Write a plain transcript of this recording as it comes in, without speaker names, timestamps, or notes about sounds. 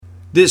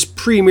This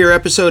premiere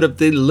episode of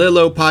the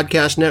Lilo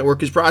Podcast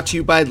Network is brought to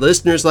you by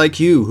listeners like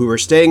you who are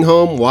staying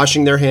home,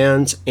 washing their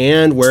hands,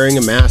 and wearing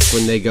a mask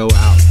when they go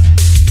out.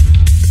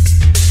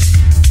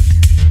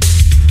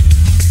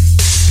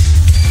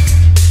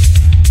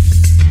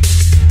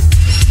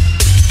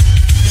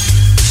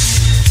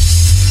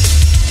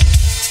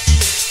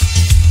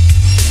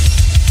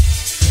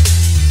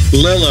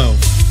 Lilo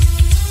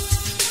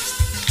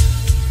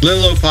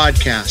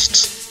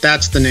Podcasts.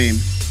 That's the name.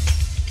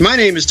 My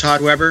name is Todd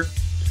Weber.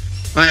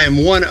 I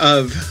am one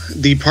of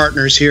the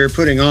partners here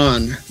putting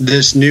on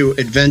this new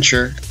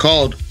adventure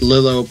called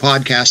Lilo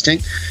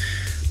Podcasting.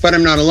 But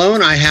I'm not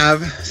alone. I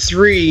have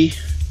three,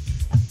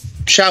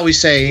 shall we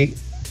say,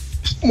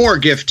 more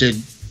gifted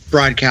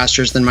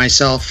broadcasters than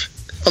myself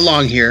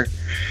along here.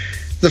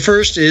 The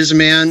first is a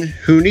man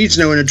who needs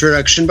no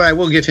introduction, but I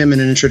will give him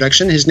an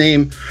introduction. His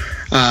name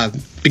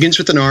begins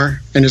with an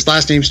R, and his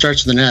last name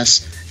starts with an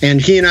S.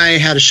 And he and I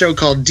had a show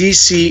called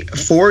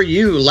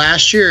DC4U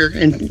last year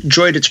and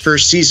enjoyed its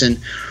first season.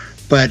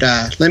 But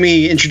let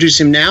me introduce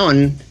him now,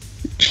 and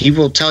he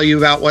will tell you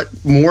about what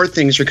more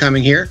things are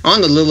coming here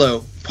on the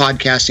Lilo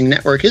Podcasting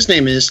Network. His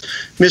name is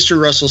Mr.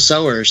 Russell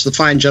Sellers, the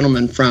fine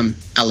gentleman from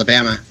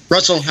Alabama.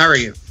 Russell, how are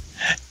you?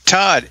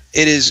 Todd,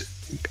 it is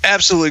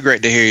absolutely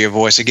great to hear your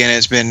voice again.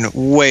 It's been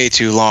way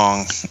too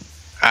long.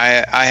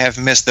 I have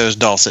missed those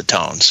dulcet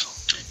tones.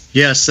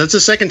 Yes, that's the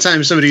second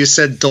time somebody has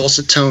said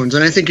dulcet tones,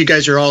 and I think you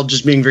guys are all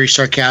just being very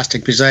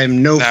sarcastic because I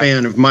am no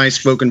fan of my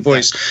spoken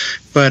voice.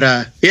 But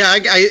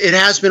it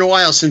has been a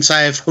while since I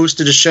have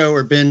hosted a show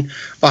or been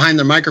behind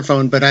the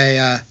microphone, but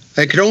I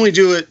could only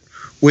do it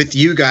with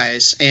you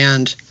guys.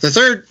 And the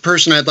third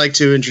person I'd like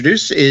to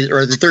introduce is,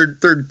 or the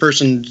third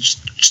person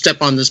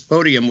step on this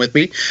podium with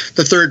me,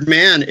 the third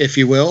man, if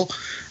you will,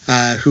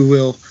 who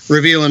will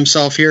reveal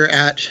himself here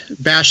at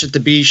Bash at the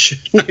Beach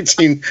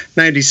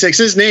 1996.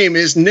 His name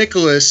is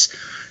Nicholas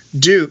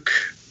Duke,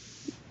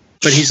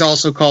 but he's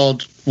also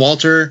called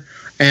Walter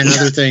and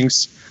other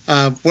things.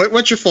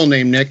 What's your full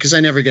name, Nick? Because I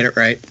never get it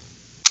right.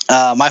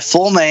 My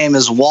full name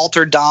is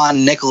Walter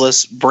Don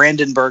Nicholas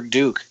Brandenburg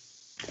Duke.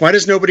 Why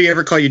does nobody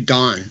ever call you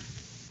Don?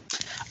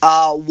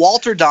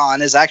 Walter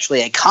Don is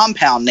actually a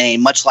compound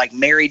name, much like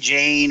Mary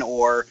Jane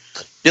or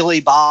Billy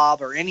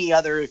Bob or any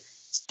other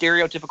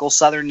stereotypical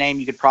Southern name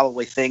you could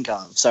probably think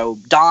of. So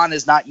Don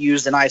is not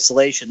used in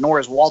isolation, nor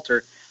is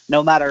Walter,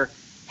 no matter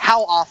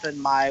how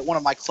often one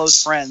of my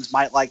close friends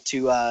might like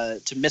to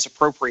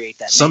misappropriate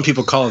that Some name.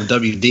 people call him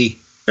WD.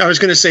 I was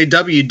going to say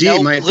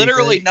WD.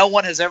 Literally no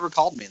one has ever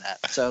called me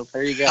that. So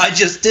there you go. I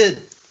just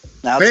did.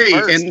 Now hey,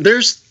 and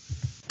there's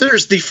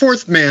the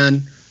fourth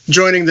man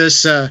joining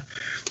this.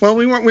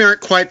 We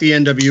aren't quite the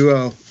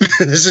NWO.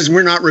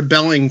 We're not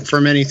rebelling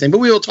from anything, but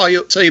we will tell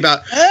you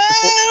about.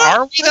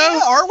 Are we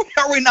though? Are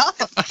we not?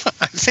 I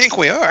think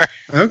we are.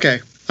 Okay,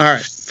 all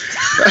right.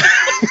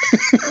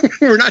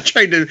 We're not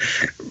trying to.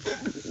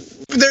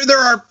 There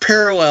are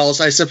parallels,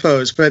 I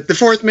suppose, but the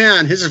fourth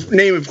man, his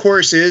name, of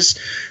course, is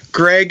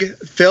Greg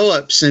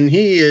Phillips, and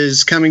he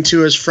is coming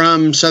to us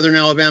from Southern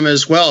Alabama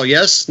as well.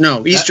 Yes?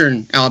 No,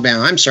 Eastern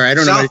Alabama. I'm sorry, I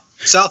don't know.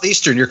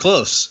 Southeastern, you're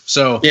close.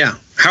 So yeah,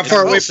 how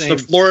far away from the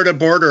Florida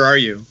border are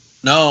you?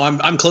 No,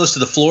 I'm close to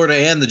the Florida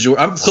and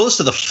I'm close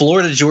to the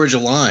Florida Georgia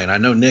line. I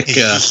know Nick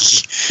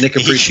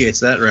appreciates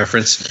that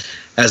reference,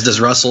 as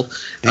does Russell.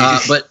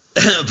 But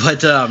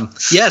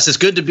yes, it's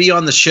good to be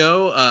on the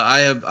show.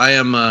 I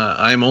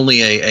am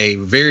only a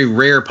very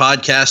rare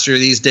podcaster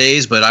these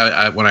days,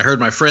 but when I heard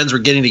my friends were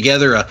getting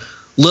together a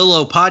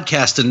Lilo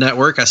Podcasting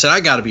Network, I said I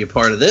got to be a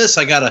part of this.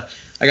 I got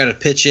to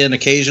pitch in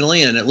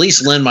occasionally and at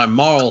least lend my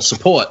moral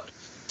support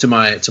to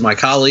my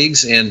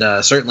colleagues, and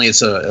certainly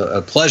it's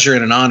a pleasure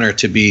and an honor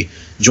to be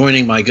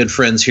joining my good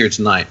friends here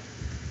tonight.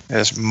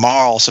 It's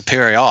moral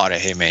superiority,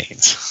 he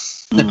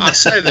means. I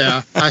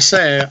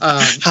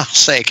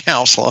say,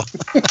 counselor.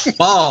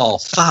 Ball,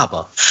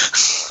 Faba.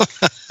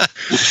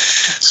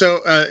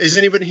 So, is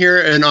anybody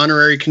here an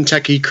honorary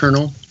Kentucky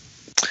colonel?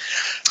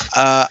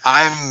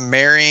 I'm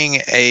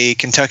marrying a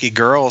Kentucky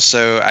girl,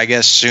 so I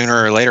guess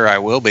sooner or later I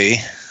will be.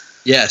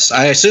 Yes,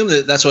 I assume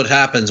that's what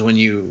happens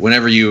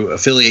whenever you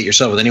affiliate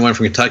yourself with anyone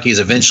from Kentucky. Is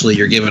eventually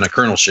you're given a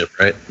colonelship,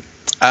 right?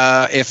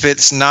 If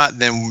it's not,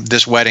 then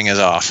this wedding is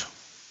off.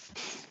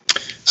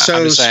 So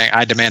I'm just saying,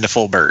 I demand a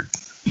full bird.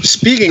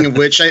 Speaking of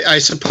which, I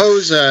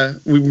suppose,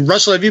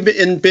 Russell, have you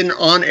been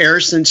on air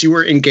since you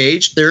were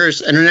engaged? There is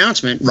an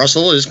announcement.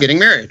 Russell is getting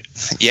married.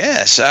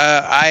 Yes,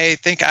 I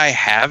think I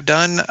have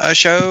done a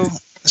show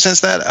since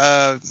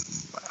that.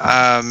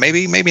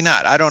 Maybe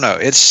not. I don't know.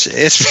 It's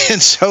been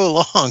so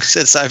long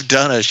since I've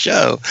done a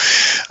show,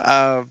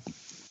 but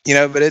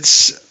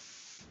it's,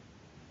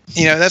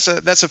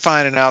 that's a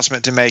fine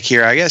announcement to make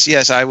here. I guess,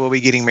 yes, I will be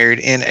getting married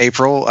in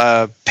April,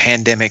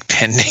 pandemic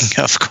pending,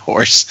 of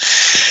course.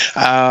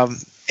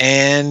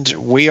 and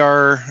we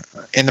are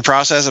in the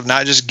process of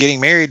not just getting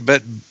married,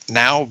 but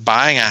now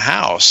buying a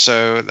house.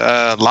 So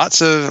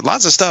lots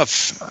of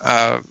stuff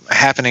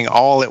happening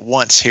all at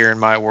once here in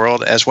my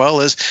world, as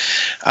well as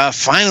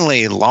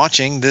finally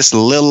launching this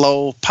little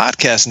old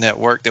podcast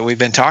network that we've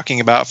been talking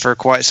about for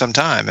quite some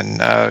time.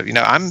 And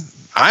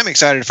I'm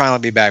excited to finally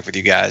be back with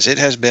you guys. It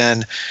has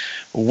been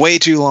way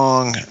too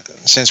long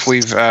since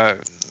we've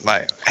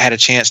had a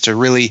chance to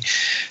really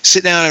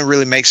sit down and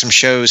really make some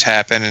shows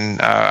happen.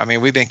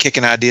 And we've been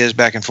kicking ideas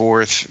back and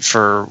forth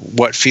for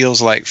what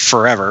feels like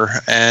forever.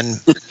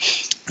 And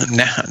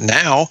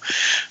now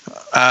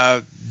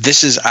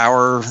this is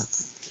our,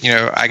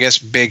 I guess,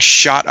 big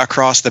shot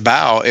across the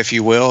bow, if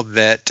you will,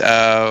 that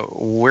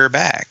we're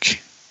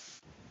back.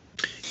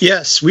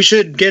 Yes, we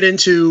should get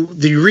into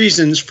the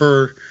reasons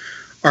for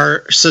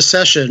our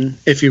secession,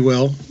 if you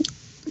will.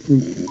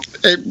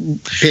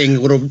 Paying a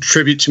little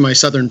tribute to my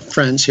Southern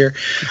friends here.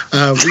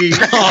 Very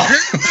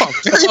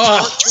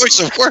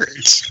choice of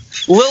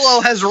words.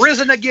 Lillo has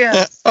risen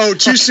again. Oh,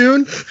 too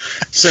soon?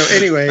 So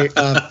anyway.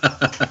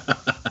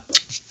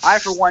 I,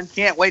 for one,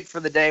 can't wait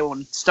for the day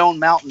when Stone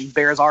Mountain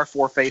bears our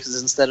four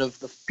faces instead of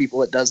the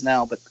people it does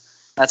now, but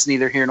that's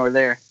neither here nor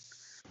there.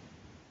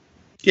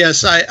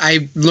 Yes,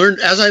 I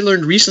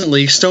learned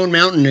recently, Stone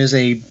Mountain is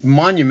a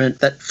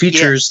monument that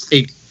features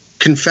a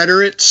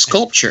Confederate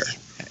sculpture.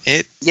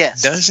 It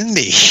does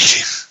indeed.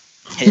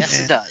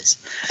 Yes, it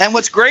does. And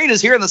what's great is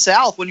here in the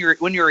South, when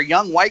you're a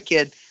young white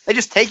kid, they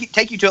just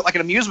take you to it like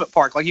an amusement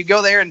park. Like you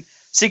go there and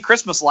see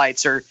Christmas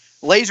lights or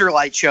laser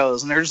light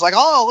shows, and they're just like,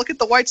 "Oh, look at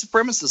the white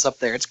supremacists up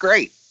there! It's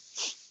great."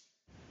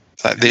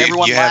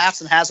 Everyone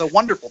laughs and has a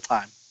wonderful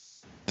time.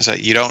 So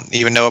you don't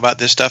even know about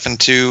this stuff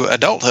into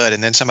adulthood,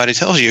 and then somebody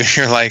tells you,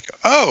 you're like,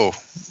 "Oh,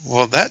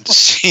 well, that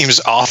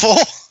seems awful."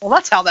 Well,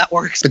 that's how that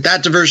works. But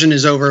that diversion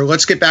is over.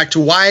 Let's get back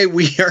to why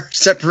we are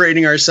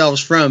separating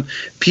ourselves from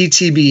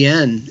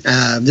PTBN.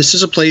 This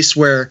is a place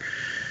where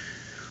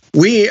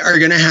we are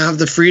going to have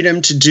the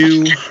freedom to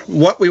do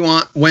what we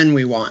want when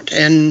we want.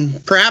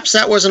 And perhaps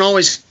that wasn't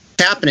always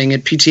happening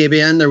at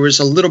PTBN. There was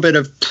a little bit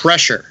of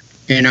pressure.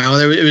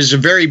 It was a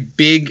very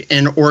big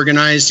and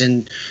organized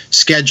and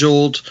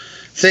scheduled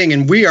thing.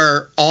 And we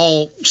are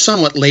all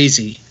somewhat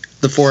lazy,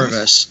 the four of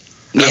us.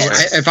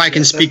 Yes. If I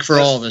can speak for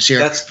all of us here.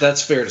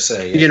 That's fair to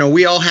say. Yeah.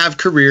 We all have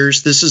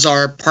careers. This is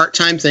our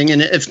part-time thing.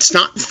 And if it's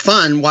not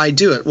fun, why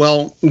do it?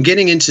 Well,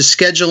 getting into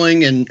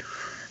scheduling and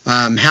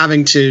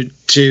having to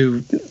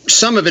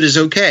some of it is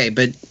okay.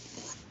 But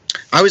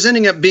I was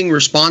ending up being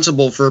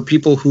responsible for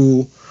people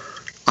who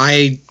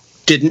I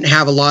didn't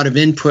have a lot of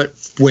input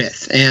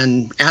with.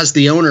 And as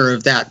the owner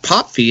of that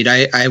pop feed,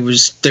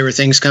 there were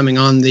things coming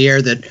on the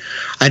air that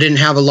I didn't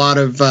have a lot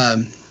of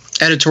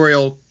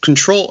editorial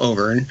control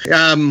over.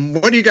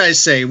 What do you guys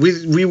say?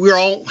 We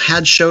all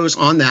had shows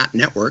on that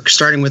network,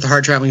 starting with the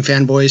Hard Traveling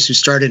Fanboys, who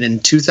started in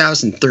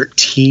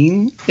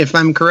 2013, if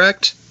I'm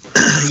correct.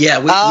 Yeah,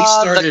 we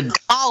started. The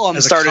column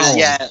started.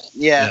 Column.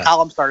 Yeah.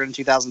 Column started in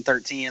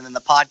 2013, and then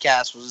the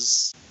podcast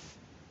was.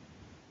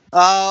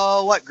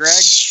 What, Greg?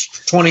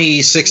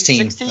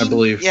 2016, I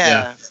believe.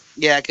 Yeah,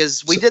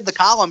 because we did the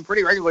column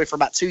pretty regularly for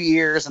about 2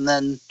 years, and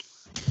then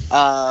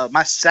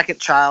my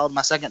second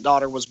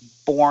daughter was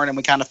born, and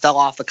we kind of fell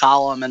off the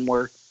column and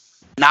were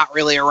not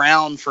really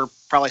around for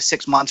probably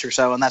 6 months or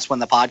so, and that's when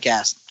the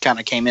podcast kind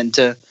of came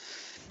into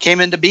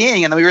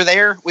being, and we were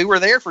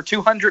there for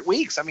 200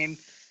 weeks. I mean,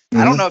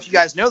 I don't know if you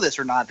guys know this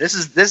or not. This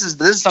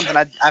is something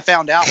I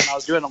found out when I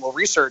was doing a little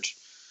research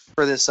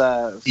for this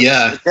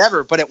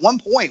endeavor. But at one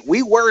point,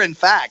 we were in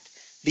fact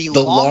the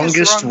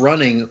longest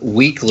running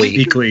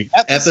weekly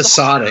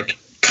episodic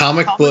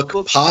comic book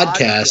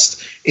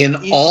podcast in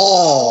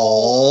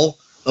all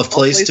of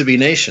Place to Be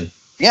Nation.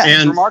 Yeah,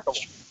 it's remarkable.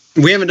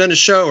 We haven't done a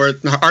show, or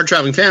our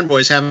Traveling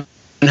Fanboys haven't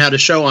had a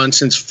show on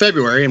since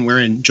February, and we're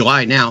in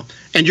July now.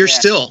 And you're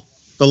still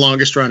the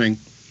longest running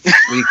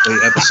weekly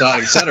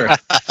episode, etc.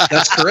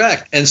 That's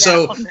correct. And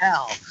so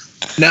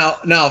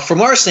now,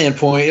 from our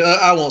standpoint,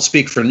 I won't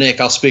speak for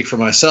Nick. I'll speak for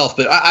myself.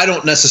 But I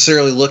don't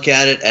necessarily look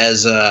at it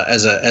as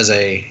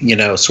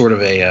a sort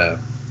of an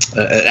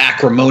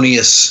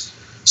acrimonious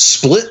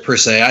split per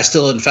se. I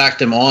still, in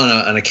fact, am on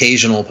an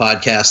occasional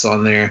podcast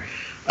on there.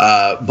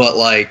 But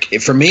like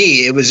for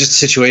me, it was just a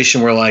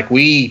situation where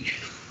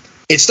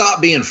it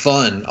stopped being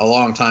fun a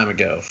long time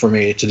ago for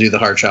me to do the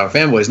Hard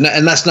Traveling Fanboys,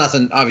 and that's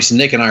nothing. Obviously,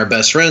 Nick and I are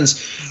best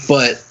friends,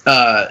 but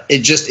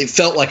it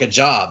felt like a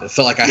job. It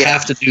felt like I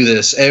have to do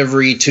this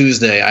every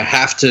Tuesday. I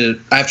have to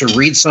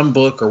read some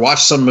book or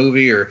watch some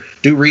movie or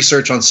do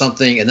research on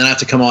something, and then I have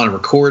to come on and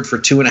record for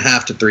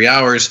 2.5 to 3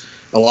 hours.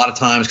 A lot of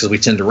times because we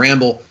tend to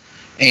ramble,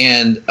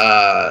 and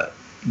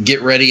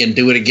get ready and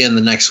do it again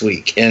the next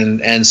week,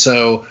 and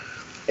so.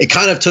 It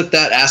kind of took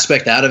that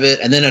aspect out of it.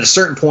 And then at a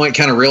certain point,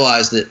 kind of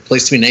realized that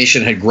Place to Be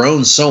Nation had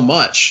grown so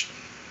much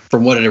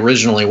from what it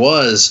originally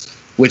was,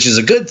 which is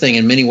a good thing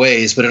in many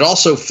ways. But it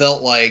also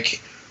felt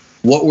like,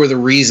 what were the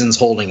reasons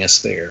holding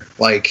us there?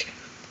 Like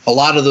a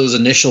lot of those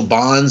initial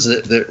bonds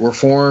that were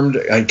formed,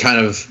 I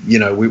kind of,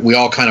 we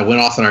all kind of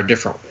went off in our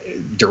different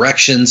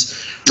directions.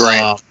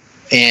 Right.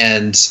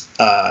 and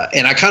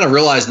I kind of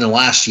realized in the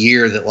last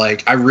year that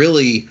like I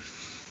really,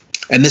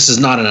 and this is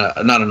not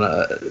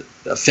an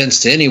offense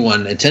to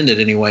anyone intended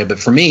anyway, but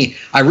for me,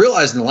 I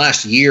realized in the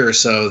last year or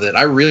so that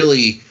I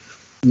really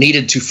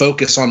needed to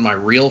focus on my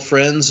real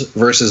friends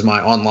versus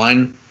my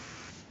online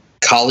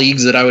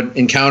colleagues that I would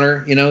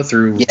encounter,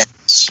 through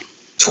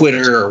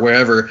Twitter or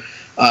wherever.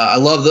 I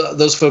love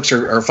those folks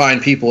are fine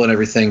people and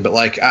everything, but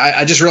like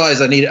I just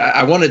realized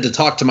I wanted to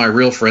talk to my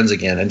real friends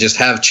again and just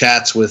have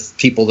chats with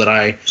people that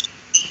I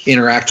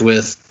interact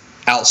with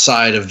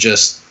outside of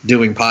just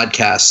doing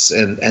podcasts,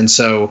 and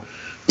so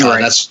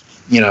that's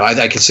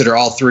I consider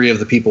all three of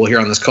the people here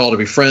on this call to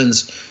be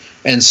friends,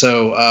 and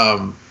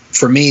so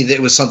for me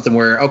it was something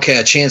where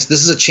this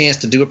is a chance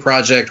to do a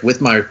project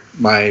with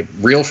my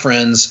real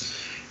friends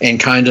and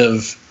kind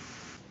of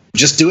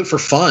just do it for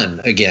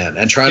fun again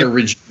and try to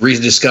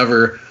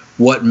rediscover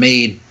what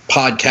made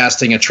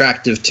podcasting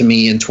attractive to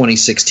me in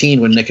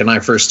 2016 when Nick and I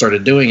first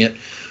started doing it.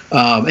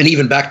 And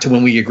even back to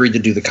when we agreed to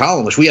do the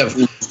column, which we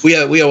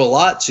owe a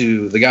lot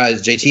to the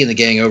guys, JT and the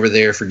gang over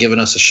there, for giving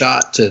us a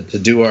shot to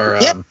do our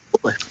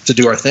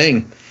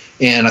thing.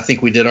 And I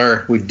think we did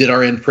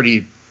our end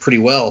pretty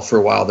well for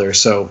a while there.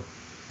 So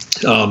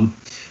I'm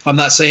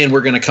not saying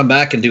we're going to come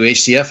back and do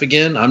HCF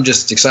again. I'm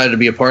just excited to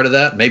be a part of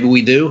that. Maybe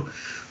we do.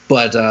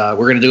 But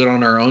we're going to do it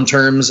on our own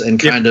terms and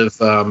kind of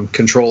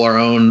control our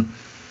own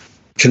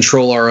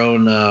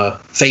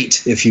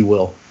fate, if you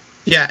will.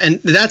 Yeah,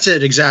 and that's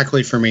it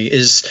exactly for me,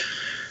 is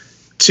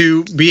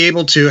to be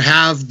able to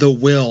have the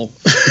will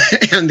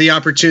and the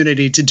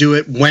opportunity to do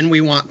it when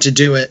we want to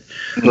do it.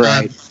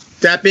 Right.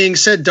 That being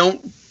said,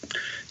 don't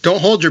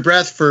hold your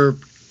breath for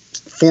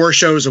 4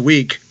 shows a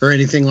week or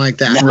anything like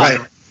that. Right.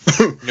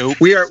 Nope.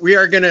 We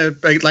are going to,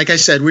 like I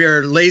said, we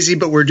are lazy,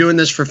 but we're doing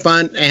this for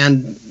fun,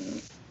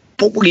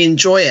 but we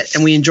enjoy it,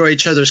 and we enjoy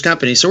each other's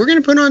company. So we're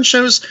going to put on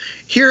shows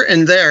here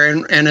and there.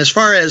 And as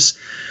far as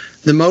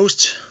the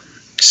most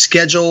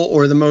schedule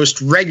or the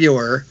most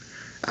regular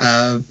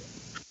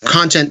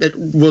content that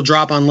will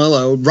drop on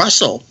Lillo,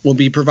 Russell will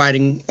be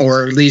providing,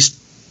 or at least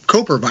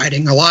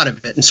co-providing, a lot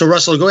of it. And so,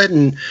 Russell, go ahead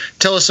and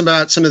tell us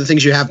about some of the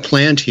things you have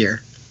planned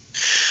here.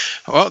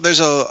 Well, there's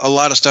a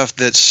lot of stuff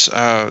that's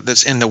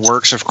in the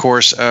works. Of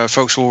course,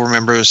 folks will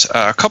remember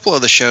a couple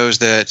of the shows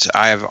that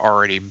I've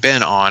already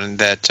been on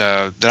that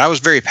I was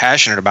very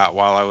passionate about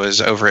while I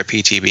was over at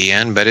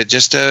PTBN. But it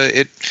just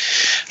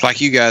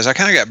like you guys, I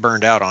kind of got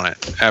burned out on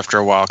it after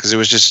a while because it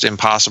was just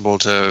impossible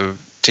to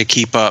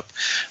keep up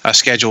a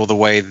schedule the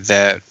way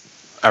that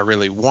I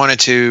really wanted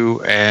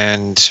to.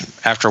 And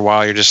after a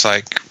while, you're just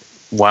like,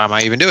 why am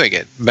I even doing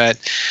it? But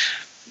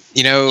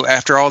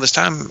after all this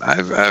time,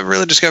 I've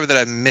really discovered that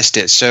I missed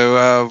it.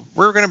 So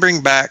we're going to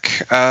bring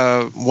back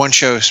one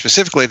show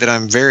specifically that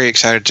I'm very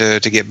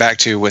excited to get back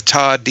to with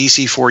Todd.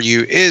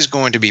 DC4U is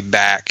going to be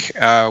back.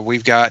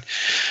 We've got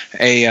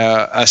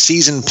a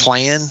season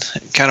plan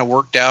kind of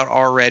worked out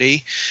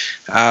already.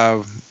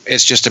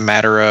 It's just a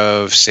matter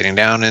of sitting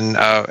down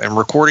and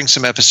recording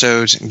some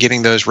episodes and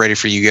getting those ready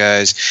for you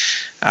guys.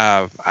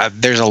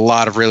 There's a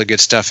lot of really good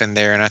stuff in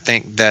there, and I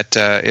think that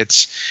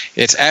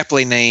it's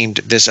aptly named.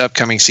 This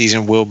upcoming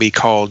season will be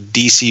called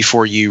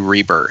DC4U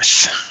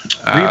Rebirth.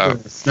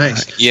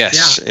 Nice.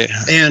 Yes.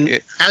 Yeah.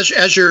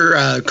 As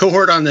your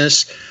cohort on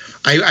this,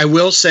 I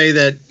will say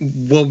that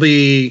we'll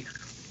be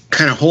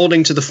kind of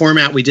holding to the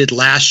format we did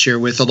last year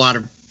with a lot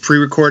of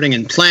pre-recording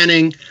and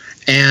planning,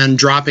 and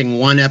dropping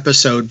one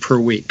episode per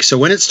week. So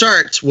when it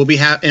starts, we'll be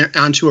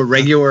onto a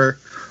regular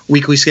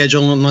weekly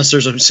schedule, unless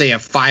there's, a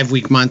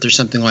 5-week month or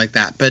something like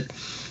that. But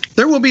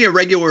there will be a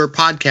regular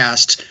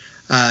podcast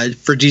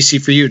for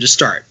DC4U to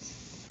start.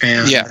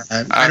 And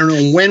I don't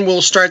know when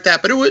we'll start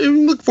that, but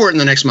look for it in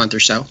the next month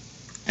or so.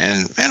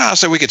 And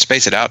also we could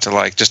space it out to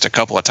like just a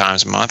couple of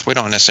times a month. We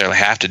don't necessarily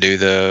have to do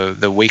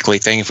the weekly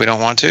thing if we don't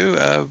want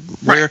to.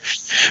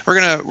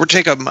 We're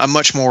take a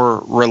much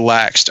more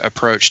relaxed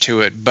approach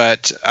to it.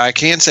 But I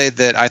can say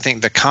that I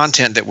think the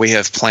content that we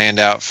have planned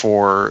out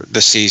for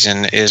the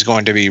season is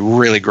going to be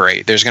really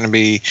great. There's going to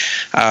be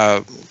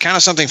kind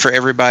of something for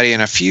everybody,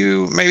 and a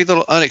few maybe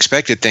little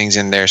unexpected things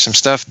in there. Some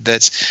stuff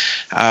that's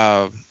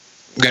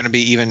going to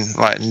be even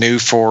like new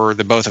for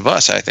the both of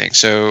us, I think.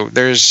 So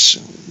there's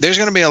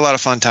going to be a lot of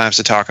fun times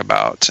to talk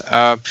about.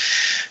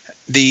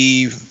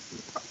 The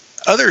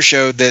other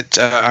show that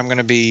I'm going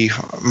to be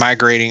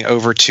migrating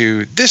over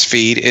to this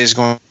feed is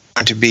going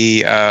to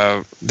be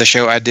the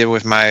show I did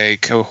with my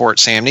cohort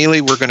Sam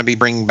Neely. We're going to be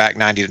bringing back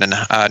 90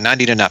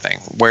 to Nothing,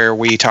 where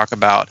we talk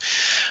about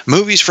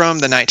movies from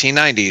the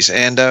 1990s,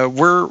 and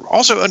we're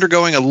also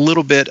undergoing a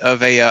little bit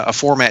of a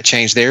format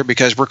change there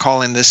because we're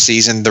calling this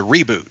season the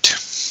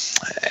Reboot.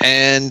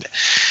 And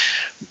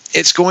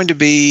it's going to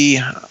be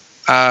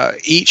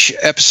each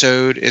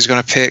episode is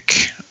going to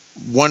pick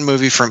one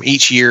movie from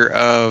each year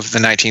of the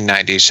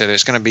 1990s. So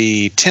there's going to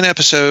be 10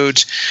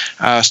 episodes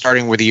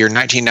starting with the year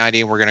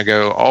 1990, and we're going to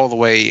go all the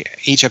way,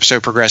 each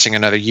episode progressing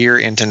another year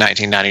into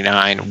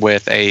 1999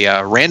 with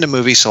a random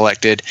movie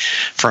selected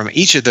from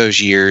each of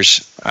those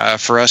years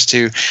for us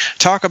to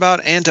talk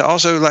about, and to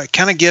also like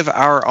kind of give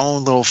our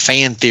own little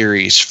fan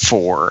theories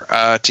for,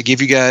 to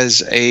give you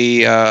guys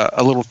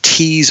a little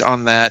tease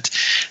on that.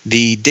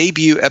 The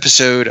debut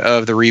episode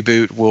of the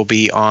reboot will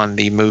be on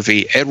the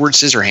movie Edward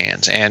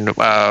Scissorhands, and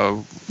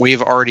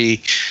we've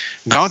already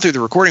gone through the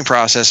recording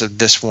process of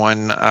this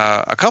one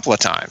a couple of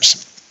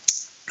times.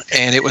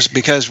 And it was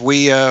because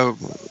we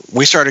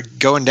started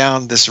going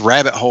down this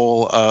rabbit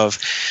hole of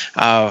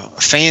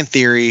fan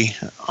theory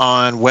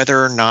on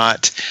whether or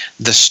not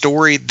the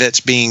story that's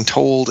being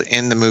told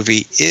in the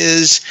movie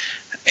is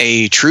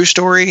a true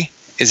story,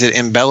 is it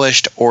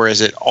embellished, or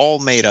is it all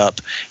made up?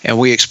 And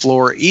we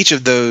explore each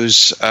of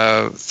those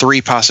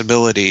three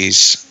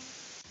possibilities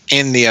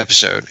in the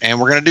episode. And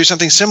we're going to do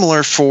something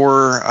similar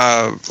for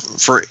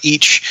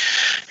each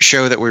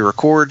show that we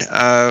record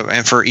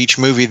and for each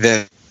movie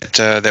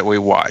that we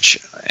watch.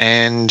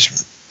 And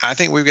I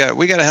think we got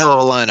a hell of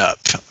a lineup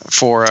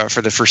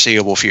for the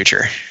foreseeable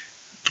future.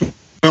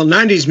 Well,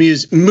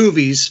 90s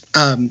movies,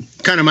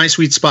 kind of my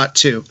sweet spot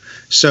too.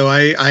 So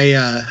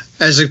I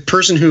as a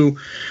person who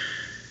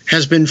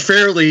has been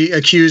fairly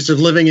accused of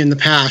living in the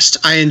past,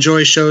 I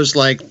enjoy shows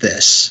like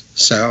this.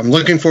 So I'm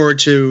looking forward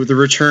to the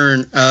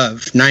return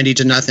of 90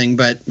 to Nothing,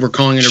 but we're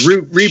calling it a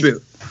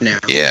reboot now.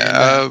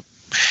 Yeah.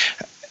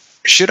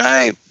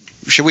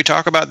 Should we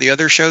talk about the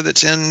other show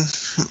that's in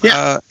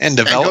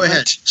development? Go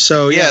ahead.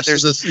 So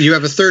you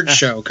have a third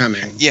show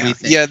coming.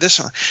 Yeah.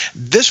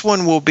 This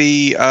one will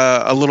be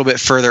a little bit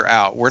further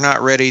out. We're not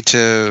ready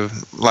to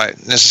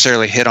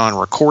necessarily hit on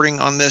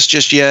recording on this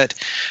just yet,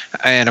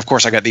 and of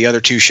course I got the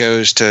other two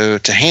shows to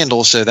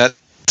handle, so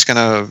that's going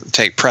to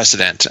take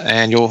precedent.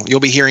 And you'll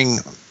be hearing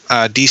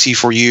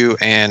DC4U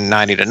and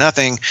 90 to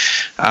Nothing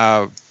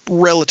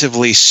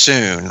relatively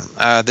soon.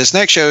 This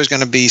next show is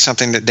going to be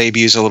something that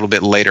debuts a little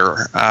bit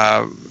later.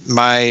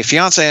 My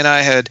fiance and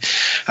I had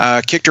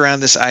kicked around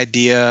this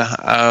idea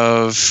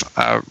of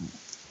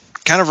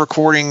kind of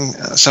recording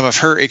some of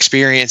her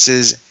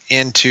experiences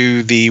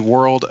into the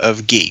world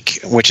of geek,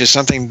 which is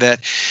something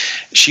that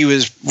she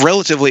was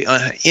relatively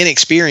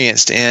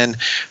inexperienced in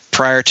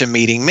prior to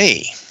meeting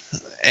me.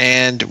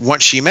 And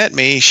once she met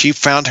me, she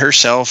found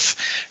herself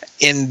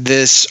in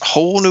this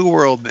whole new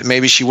world that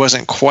maybe she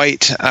wasn't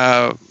quite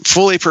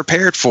fully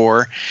prepared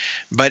for,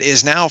 but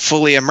is now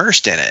fully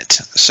immersed in it.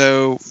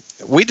 So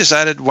we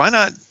decided, why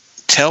not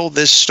tell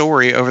this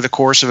story over the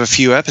course of a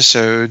few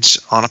episodes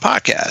on a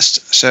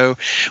podcast? So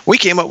we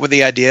came up with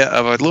the idea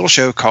of a little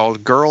show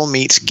called Girl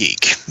Meets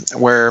Geek,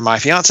 where my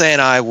fiance and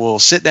I will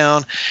sit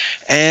down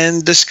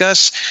and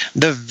discuss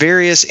the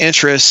various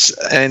interests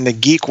in the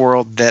geek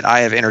world that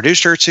I have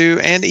introduced her to,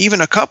 and even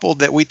a couple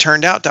that we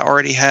turned out to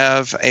already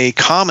have a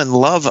common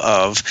love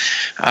of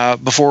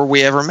before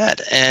we ever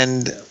met.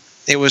 And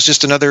it was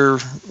just another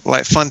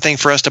fun thing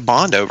for us to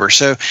bond over.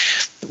 So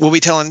we'll be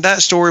telling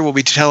that story. We'll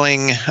be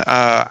telling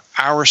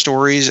our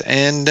stories,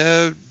 and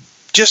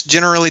just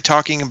generally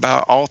talking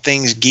about all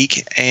things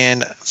geek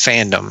and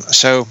fandom.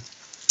 So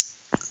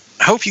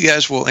I hope you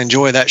guys will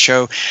enjoy that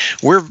show.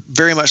 We're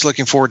very much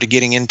looking forward to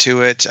getting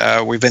into it.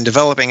 We've been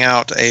developing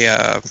out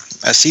a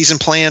season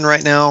plan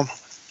right now.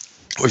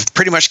 We've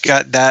pretty much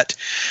got that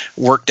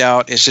worked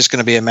out. It's just going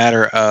to be a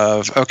matter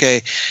of,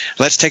 okay,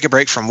 let's take a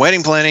break from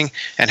wedding planning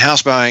and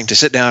house buying to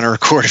sit down and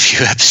record a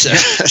few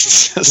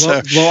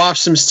episodes. Blow off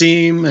some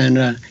steam.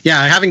 And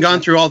having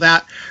gone through all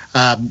that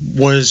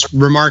was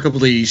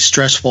remarkably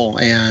stressful.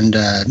 And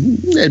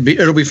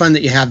it'll be fun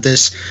that you have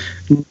this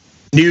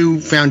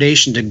new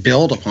foundation to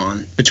build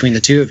upon between the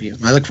two of you.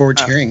 I look forward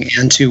to hearing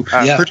and to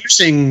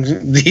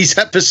producing these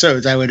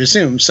episodes, I would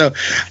assume. So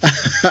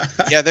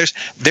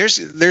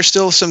there's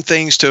still some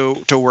things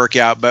to work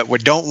out, but we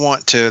don't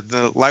want to,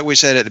 like we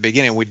said at the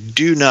beginning, we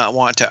do not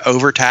want to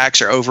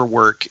overtax or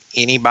overwork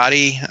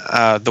anybody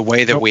the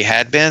way that we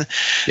had been.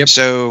 Yep.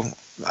 So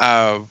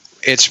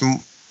it's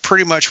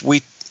pretty much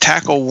we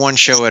tackle one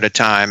show at a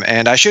time.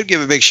 And I should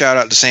give a big shout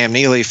out to Sam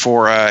Neely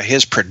for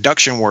his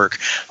production work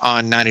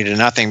on 90 to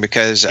Nothing,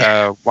 because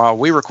while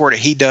we record it,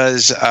 he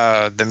does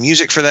the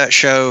music for that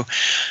show,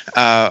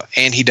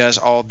 and he does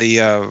all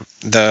the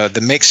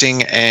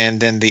mixing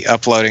and then the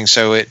uploading.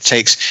 So it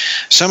takes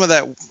some of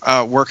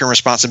that work and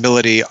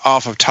responsibility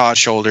off of Todd's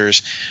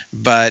shoulders.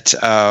 But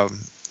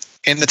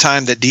in the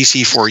time that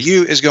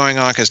DC4U is going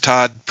on, because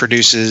Todd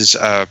produces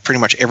pretty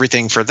much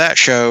everything for that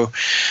show,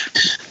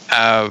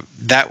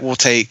 that will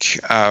take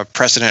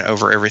precedent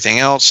over everything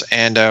else,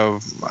 and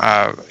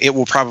it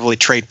will probably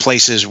trade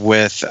places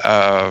with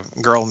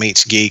Girl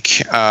Meets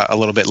Geek a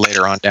little bit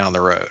later on down the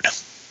road.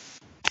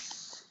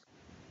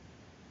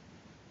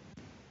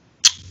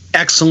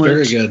 Excellent.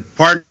 Very good.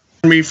 Pardon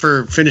me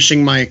for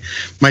finishing my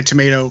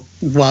tomato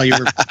while you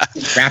were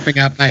wrapping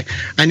up. I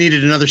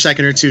needed another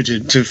second or two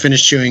to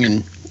finish chewing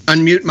and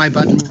unmute my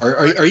button.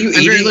 Are you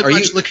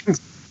eating?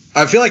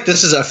 I feel like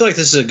this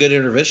is a good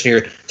intervention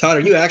here. Todd,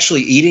 are you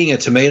actually eating a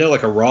tomato,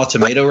 like a raw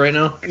tomato, right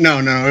now? No,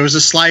 it was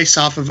a slice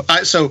off of.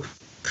 So,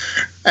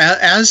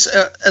 as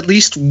at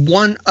least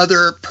one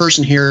other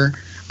person here,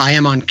 I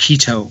am on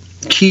keto,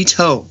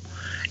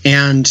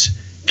 and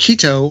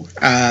keto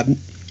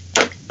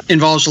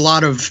involves a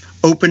lot of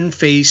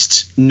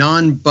open-faced,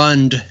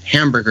 non-bunned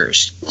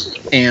hamburgers,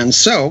 and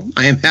so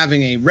I am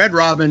having a Red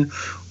Robin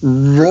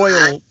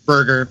Royal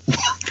Burger,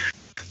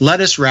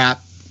 lettuce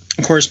wrap.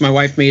 Of course, my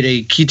wife made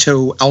a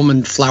keto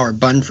almond flour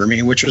bun for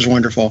me, which was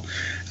wonderful.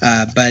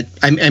 But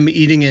I'm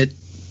eating it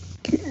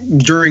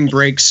during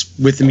breaks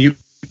with the mute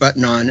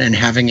button on and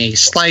having a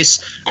slice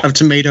of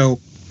tomato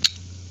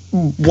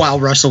while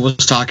Russell was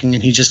talking,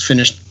 and he just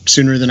finished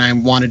sooner than I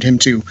wanted him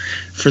to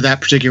for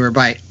that particular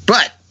bite.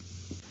 But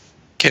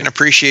can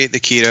appreciate the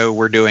keto.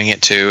 We're doing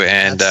it too,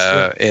 and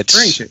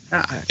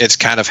it's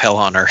kind of hell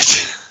on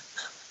earth.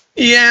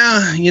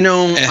 Yeah,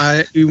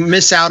 you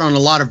miss out on a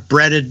lot of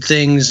breaded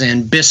things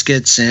and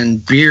biscuits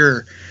and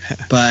beer,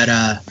 but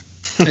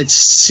it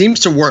seems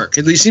to work.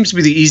 At least seems to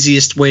be the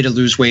easiest way to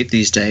lose weight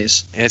these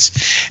days.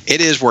 It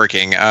is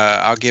working.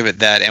 I'll give it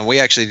that. And we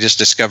actually just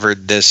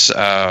discovered this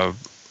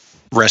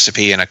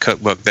recipe in a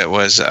cookbook that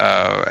was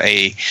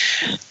a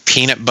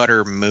peanut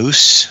butter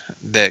mousse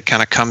that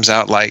kind of comes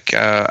out like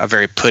a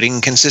very pudding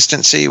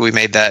consistency. We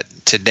made that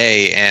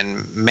today,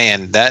 and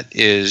man, that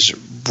is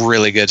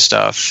really good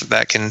stuff.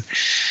 That can,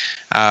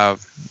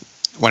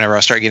 whenever I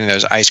start getting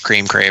those ice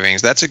cream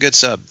cravings, that's a good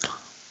sub.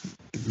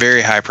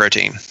 Very high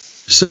protein.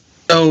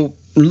 So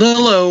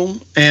Lilo,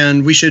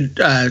 and we should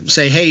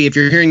say, hey, if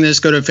you're hearing this,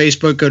 go to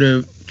Facebook, go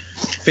to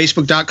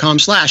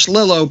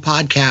facebook.com/Lilo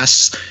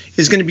Podcasts,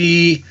 is going to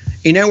be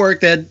a network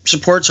that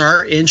supports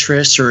our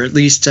interests, or at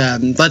least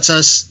lets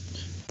us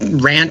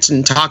rant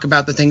and talk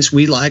about the things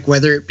we like,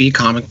 whether it be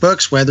comic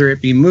books, whether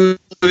it be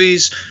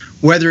movies,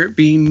 whether it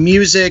be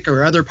music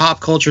or other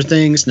pop culture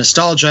things,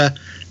 nostalgia.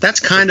 That's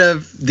kind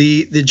of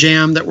the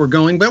jam that we're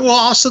going. But we'll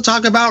also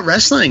talk about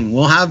wrestling.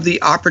 We'll have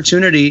the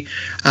opportunity,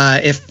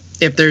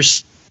 if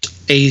there's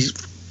a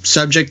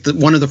subject that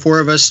one of the four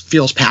of us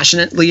feels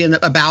passionately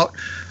about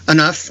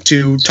enough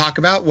to talk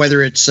about,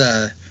 whether it's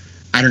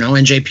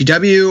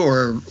NJPW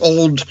or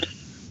old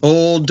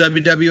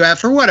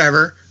WWF or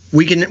whatever,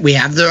 we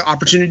have the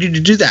opportunity to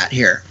do that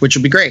here, which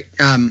will be great.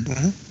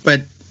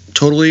 But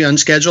totally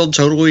unscheduled,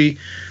 totally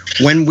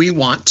when we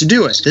want to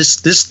do it.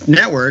 This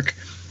network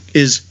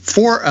is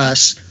for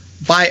us,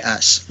 by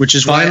us, which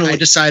is why I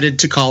decided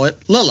to call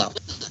it Lilo.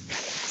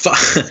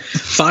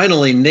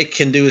 Finally, Nick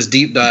can do his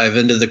deep dive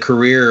into the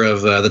career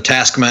of the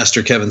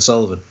Taskmaster Kevin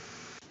Sullivan.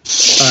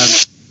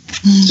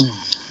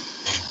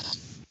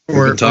 We've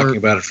been talking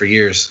about it for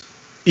years.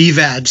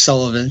 Evad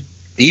Sullivan.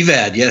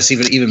 Evad, yes,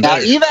 even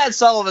better. Now, Evad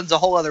Sullivan's a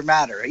whole other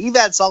matter.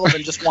 Evad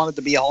Sullivan just wanted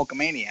to be a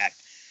Hulkamaniac,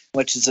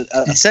 which is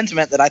a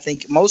sentiment that I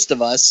think most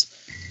of us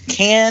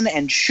can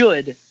and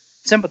should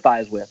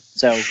sympathize with.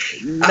 So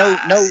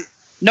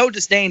no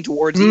disdain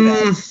towards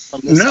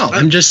Evad. No,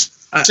 I'm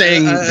just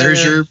saying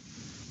there's your...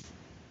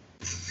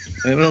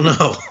 I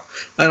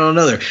don't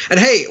know there. And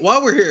hey,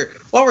 while we're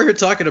here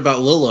talking about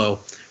Lilo,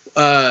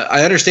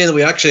 I understand that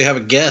we actually have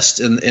a guest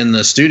in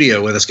the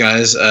studio with us,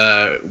 guys.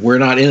 We're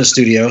not in a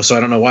studio, so I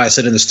don't know why I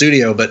said in the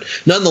studio, but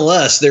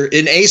nonetheless, they're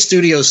in a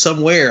studio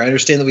somewhere. I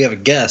understand that we have a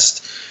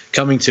guest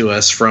coming to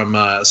us from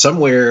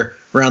somewhere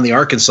around the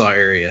Arkansas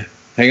area.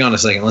 Hang on a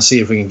second. Let's see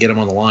if we can get him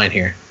on the line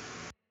here.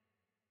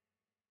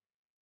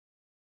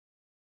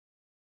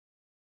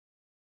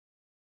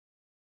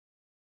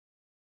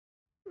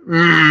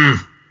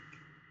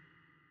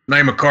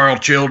 Name of Carl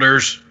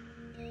Childers.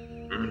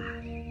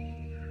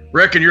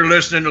 Reckon you're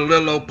listening to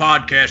Lilo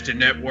Podcasting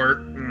Network.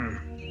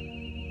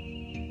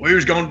 We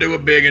was gonna do a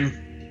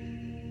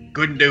biggin'.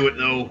 Couldn't do it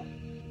though.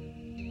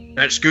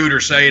 That scooter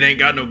say it ain't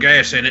got no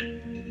gas in it.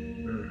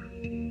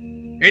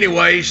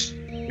 Anyways,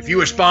 if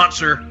you a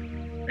sponsor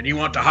and you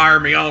want to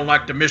hire me on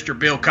like the Mr.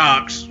 Bill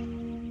Cox,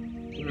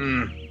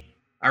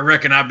 I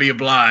reckon I'd be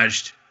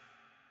obliged.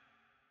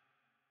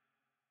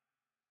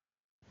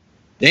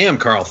 Damn,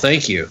 Carl,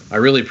 thank you. I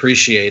really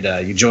appreciate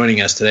you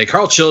joining us today.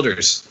 Carl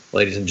Childers,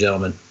 ladies and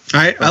gentlemen.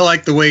 I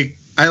like the way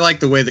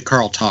that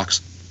Carl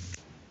talks.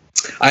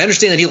 I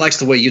understand that he likes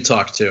the way you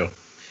talk too,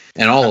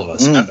 and all of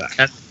us.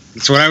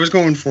 That's what I was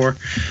going for.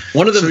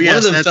 One of them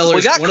fellers. Are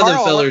we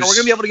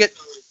gonna be able to get?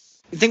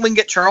 You think we can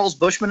get Charles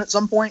Bushman at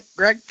some point,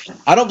 Greg?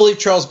 I don't believe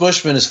Charles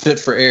Bushman is fit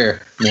for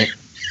air, Nick.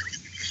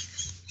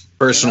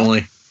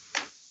 Personally,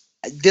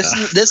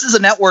 this is a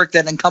network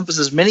that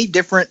encompasses many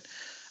different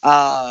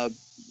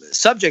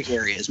subject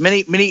areas,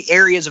 many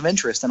areas of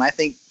interest, and I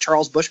think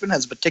Charles Bushman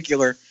has a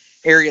particular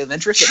area of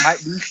interest. It might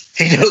be.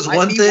 He knows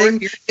one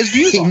thing.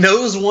 He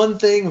knows one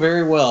thing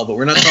very well, but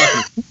we're not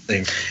talking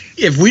thing.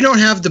 If we don't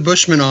have the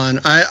Bushman on,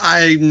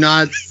 I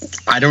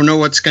don't know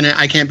what's gonna.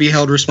 I can't be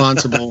held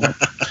responsible.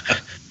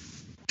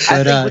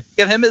 I think we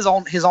give him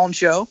his own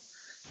show,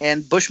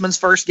 and Bushman's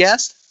first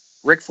guest,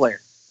 Ric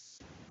Flair.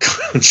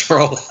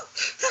 Charles.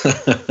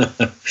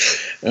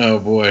 Oh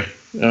boy.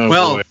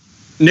 Boy.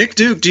 Nick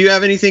Duke, do you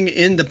have anything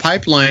in the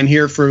pipeline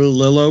here for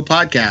Lilo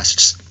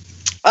Podcasts?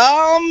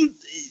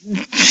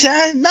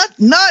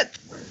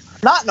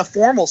 Not in a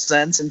formal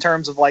sense, in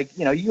terms of like,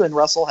 you and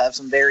Russell have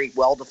some very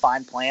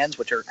well-defined plans,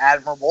 which are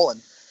admirable,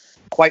 and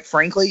quite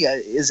frankly,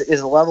 is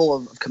a level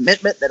of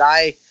commitment that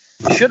I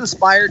should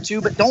aspire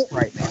to, but don't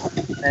right now.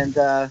 And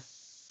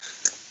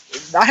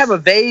I have a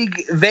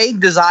vague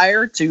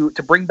desire to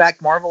bring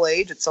back Marvel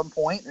Age at some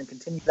point and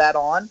continue that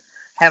on.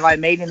 Have I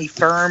made any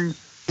firm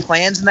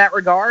plans in that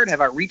regard?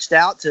 Have I reached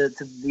out to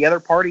the other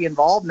party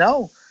involved?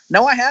 No,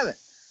 I haven't.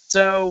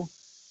 So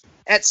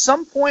at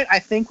some point, I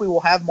think we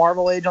will have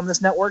Marvel Age on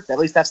this network. At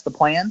least that's the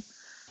plan.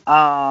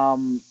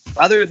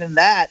 Other than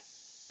that,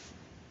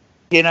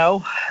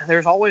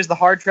 there's always the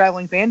Hard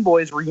Traveling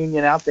Fanboys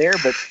reunion out there,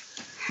 but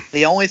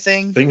the only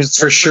thing that's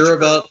for sure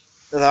about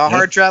the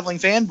Hard Traveling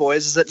Fanboys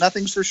is that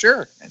nothing's for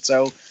sure. And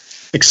so,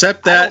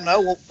 except that, I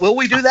don't know. Will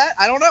we do that?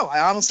 I don't know. I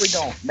honestly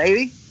don't.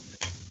 Maybe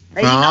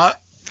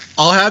not.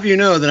 I'll have you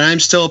know that I'm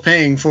still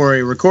paying for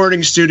a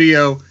recording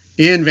studio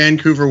in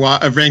Vancouver,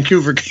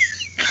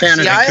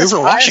 Canada.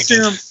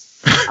 See,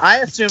 I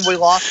assume we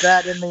lost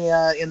that in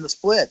the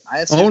split.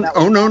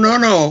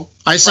 No.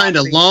 I signed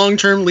a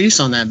long-term lease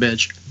on that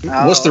bitch.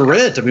 What's the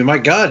rent? I mean, my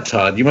God,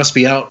 Todd, you must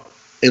be out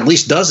at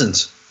least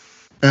dozens.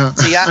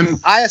 See,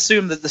 I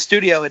assumed that the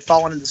studio had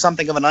fallen into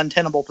something of an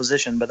untenable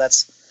position, but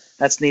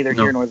that's neither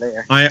here nor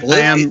there. I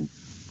am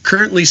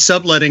currently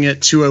subletting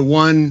it to a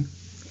one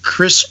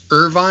Chris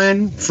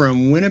Irvine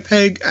from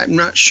Winnipeg. I'm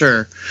not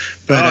sure.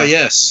 But,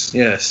 yes.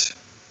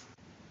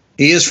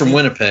 He is from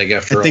Winnipeg,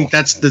 after all. I think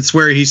that's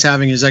where he's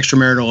having his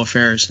extramarital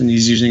affairs, and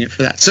he's using it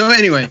for that. So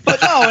anyway.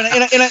 But no,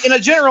 in a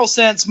general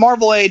sense,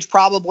 Marvel Age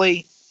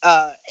probably,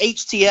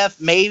 HTF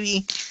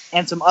maybe,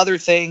 and some other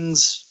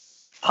things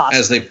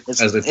possibly.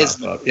 As they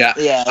pop up. Yeah.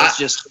 Yeah, that's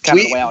just kind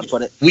of the way I would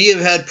put it. We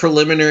have had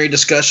preliminary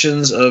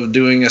discussions of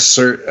doing a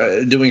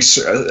certain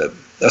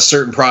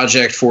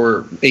project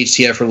for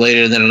HTF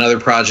related, and then another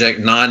project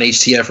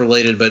non-HTF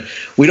related, but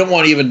we don't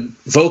want to even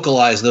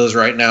vocalize those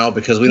right now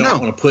because we don't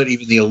want to put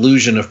even the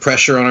illusion of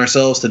pressure on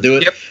ourselves to do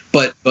it. Yep.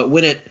 But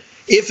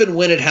if and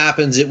when it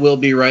happens, it will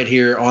be right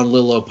here on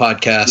Lilo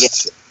Podcast.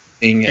 Yes.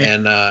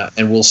 And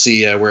we'll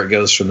see where it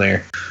goes from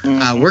there.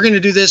 We're going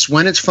to do this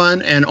when it's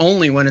fun and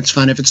only when it's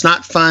fun. If it's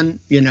not fun,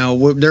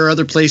 there are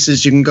other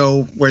places you can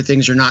go where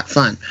things are not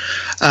fun.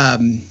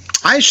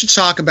 I should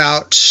talk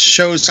about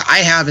shows I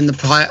have in the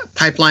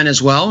pipeline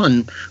as well.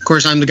 And, of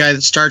course, I'm the guy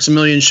that starts a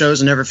million shows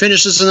and never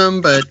finishes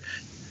them, but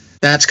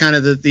that's kind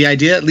of the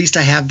idea. At least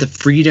I have the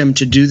freedom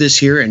to do this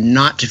here and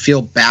not to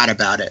feel bad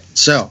about it.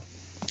 So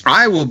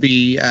I will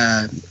be,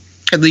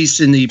 at least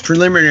in the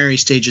preliminary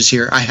stages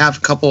here, I have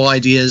a couple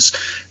ideas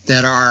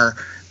that are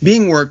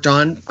being worked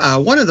on.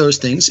 One of those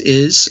things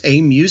is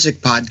a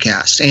music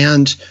podcast.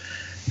 And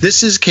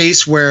this is a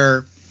case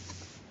where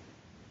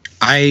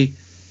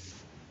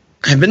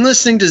I've been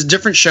listening to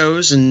different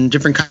shows and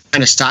different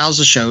kind of styles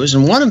of shows,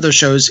 and one of those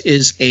shows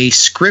is a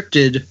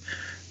scripted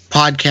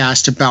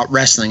podcast about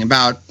wrestling,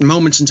 about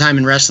moments in time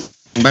in wrestling,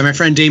 by my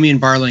friend Damian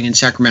Barling in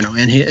Sacramento,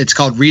 and it's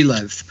called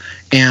Relive,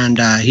 and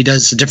he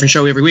does a different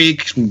show every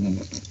week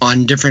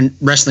on different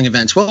wrestling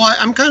events. Well,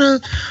 I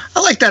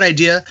like that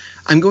idea.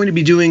 I'm going to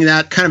be doing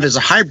that kind of as a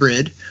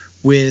hybrid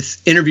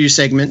with interview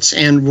segments,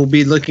 and we'll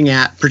be looking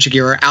at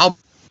particular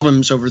albums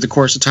over the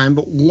course of time,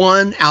 but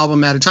one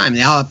album at a time.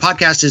 The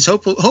podcast is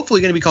hopefully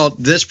going to be called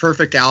This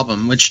Perfect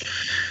Album, which,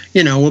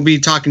 we'll be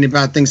talking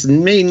about things that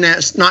may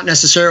not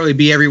necessarily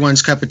be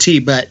everyone's cup of tea,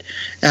 but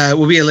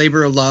will be a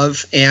labor of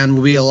love and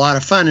will be a lot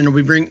of fun. And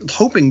we'll be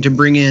hoping to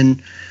bring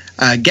in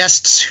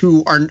guests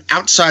who are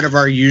outside of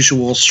our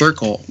usual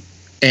circle,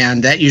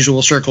 and that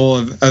usual circle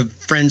of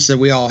friends that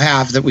we all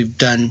have that we've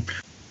done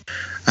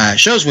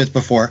shows with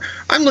before.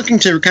 I'm looking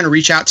to kind of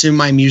reach out to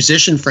my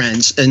musician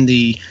friends in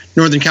the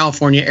Northern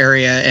California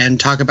area and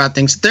talk about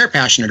things that they're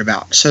passionate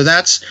about. So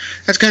that's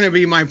going to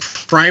be my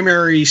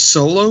primary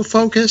solo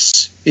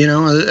focus,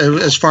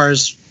 as far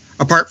as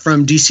apart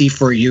from DC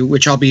for You,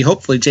 which I'll be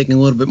hopefully taking a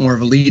little bit more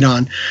of a lead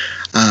on,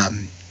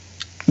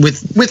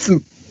 with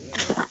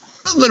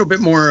a little bit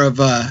more of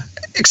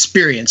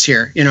experience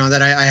here,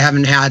 that I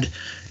haven't had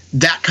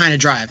that kind of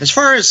drive. As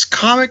far as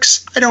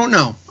comics, I don't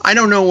know. I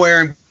don't know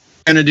where I'm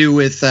going to do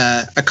with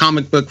a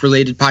comic book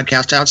related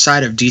podcast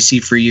outside of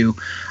DC for You.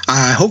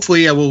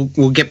 Hopefully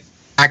we'll get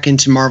back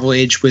into Marvel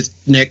Age with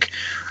Nick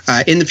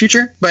in the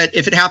future, but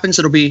if it happens,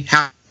 it'll be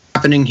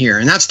happening here.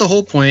 And that's the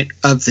whole point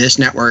of this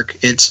network.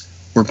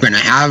 We're going to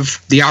have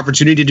the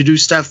opportunity to do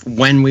stuff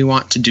when we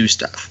want to do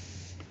stuff.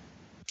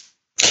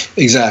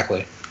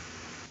 Exactly.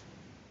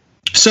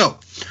 So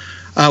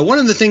one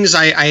of the things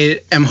I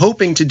am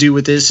hoping to do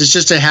with this is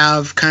just to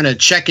have kind of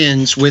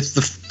check-ins with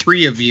the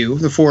three of you,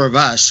 the four of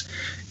us,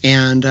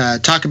 and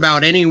talk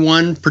about any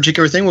one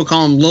particular thing. We'll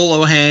call them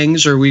Lolo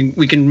Hangs, or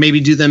we can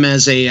maybe do them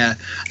as a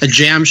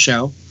jam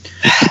show.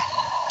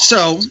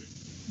 So,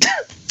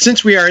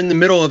 since we are in the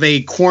middle of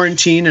a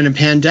quarantine and a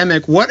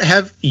pandemic, what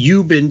have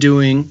you been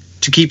doing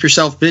to keep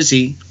yourself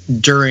busy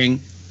during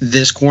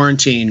this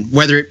quarantine?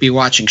 Whether it be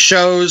watching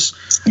shows,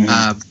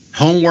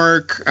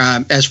 homework,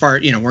 as far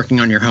working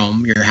on your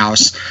home, your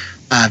house,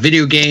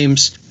 video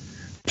games,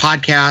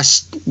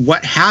 podcasts,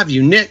 what have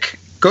you. Nick,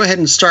 go ahead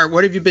and start.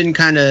 What have you been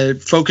kind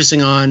of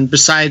focusing on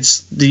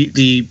besides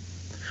the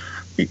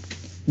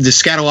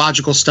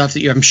scatological stuff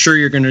that I'm sure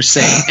you're going to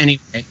say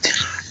anyway?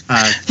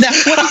 Now,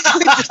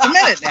 just a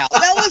minute now.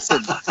 Now,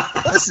 listen.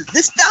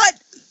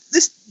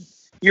 This.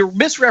 You're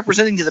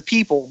misrepresenting to the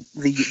people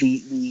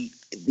the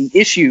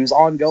issues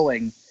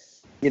ongoing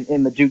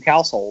in the Duke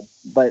household,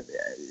 but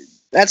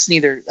that's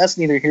neither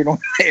here nor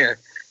there.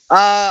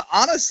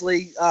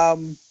 Honestly,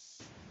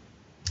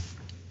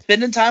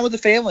 spending time with the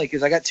family,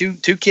 because I got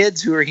two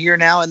kids who are here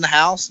now in the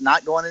house,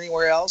 not going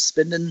anywhere else.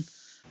 Spending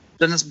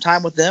some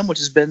time with them, which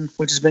has been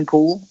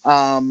cool.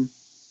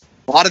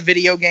 A lot of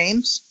video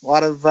games, a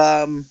lot of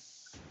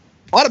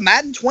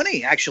Madden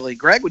 20 actually.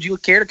 Greg, would you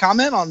care to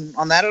comment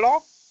on that at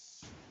all?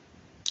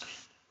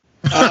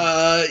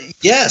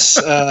 Yes,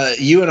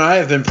 you and I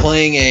have been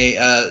playing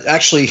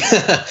actually,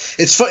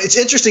 it's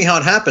interesting how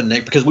it happened,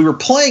 Nick, because we were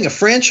playing a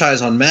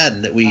franchise on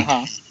Madden that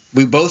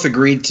we both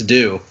agreed to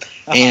do.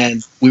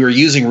 And we were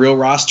using real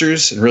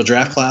rosters and real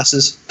draft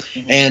classes.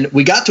 And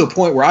we got to a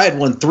point where I had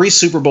won 3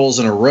 Super Bowls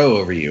in a row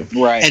over you.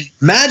 Right. And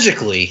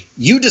magically,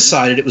 you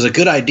decided it was a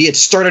good idea to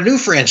start a new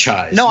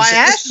franchise. No, I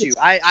asked you.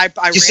 I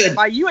ran it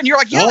by you, and you're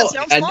like, yeah, that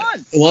sounds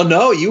fun. Well,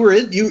 no, you were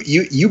in.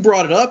 You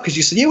brought it up because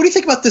you said, yeah, what do you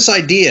think about this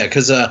idea?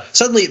 Because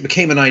suddenly it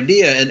became an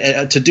idea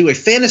and to do a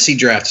fantasy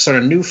draft, to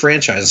start a new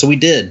franchise. And so we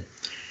did.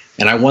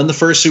 And I won the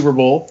first Super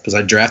Bowl because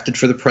I drafted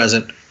for the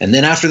present. And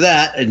then after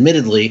that,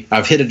 admittedly,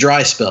 I've hit a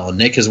dry spell. And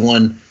Nick has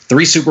won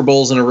 3 Super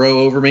Bowls in a row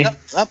over me.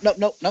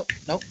 No.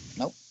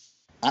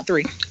 Not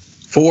 3.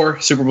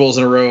 4 Super Bowls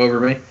in a row over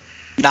me.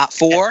 Not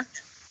 4.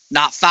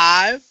 Not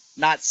 5.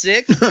 Not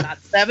 6. Not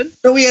 7.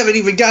 No, we haven't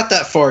even got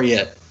that far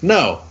yet.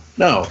 No.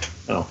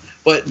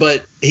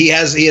 But he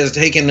has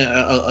taken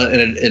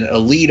a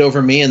lead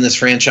over me in this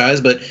franchise.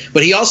 But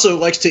he also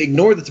likes to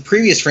ignore that the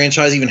previous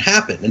franchise even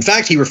happened. In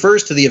fact, he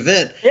refers to the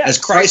event as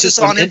Crisis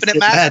on Infinite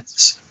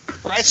Madness.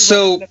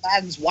 So,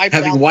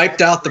 having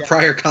wiped out the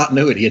prior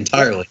continuity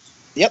entirely.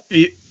 Yep.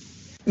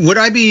 Would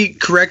I be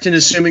correct in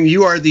assuming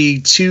you are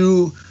the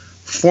 2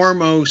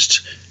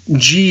 foremost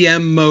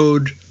GM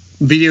mode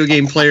video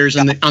game players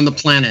on the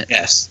planet?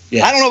 Yes.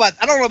 I don't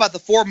know about the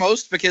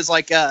foremost, because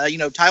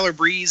Tyler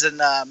Breeze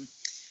and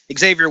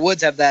Xavier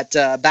Woods have that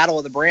Battle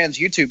of the Brands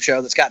YouTube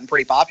show that's gotten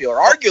pretty popular.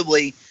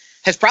 Arguably,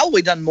 has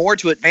probably done more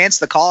to advance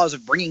the cause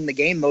of bringing the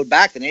game mode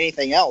back than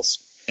anything else.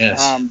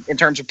 Yes. In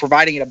terms of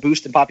providing it a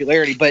boost in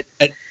popularity. But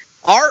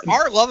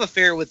our love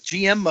affair with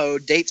GM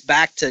mode dates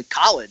back to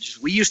college.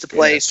 We used to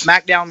play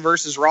SmackDown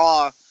versus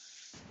Raw.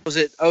 Was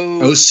it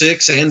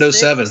 06 and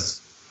 07?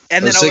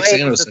 And then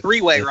 08 was the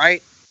 3-way,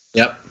 right?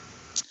 Yep.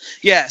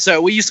 Yeah,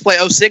 so we used to play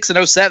 06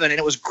 and 07, and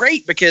it was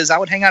great because I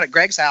would hang out at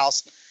Greg's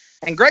house.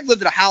 And Greg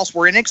lived at a house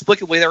where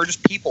inexplicably there were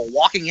just people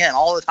walking in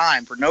all the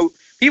time for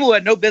people who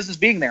had no business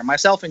being there,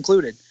 myself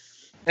included.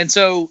 And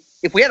so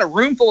if we had a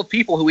room full of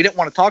people who we didn't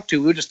want to talk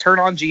to, we would just turn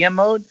on GM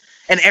mode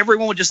and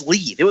everyone would just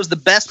leave. It was the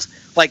best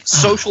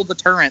social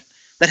deterrent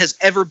that has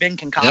ever been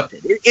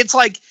concocted. Yep. It's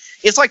like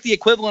the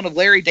equivalent of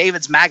Larry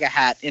David's MAGA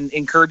hat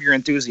in Curb Your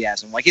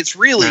Enthusiasm. It's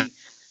really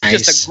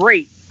just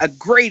a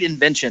great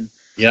invention.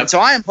 Yep. And so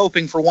I am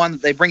hoping for one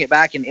that they bring it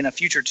back in a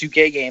future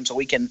 2K game so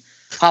we can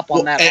hop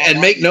on that. And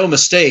make no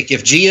mistake,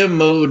 if GM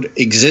mode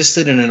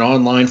existed in an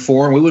online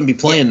form, we wouldn't be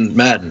playing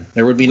Madden.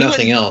 There would be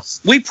nothing else.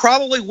 We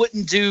probably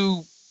wouldn't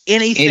do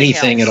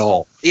anything at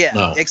all. Yeah,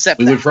 no. Except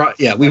we would.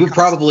 We would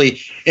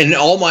probably, and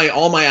all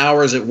my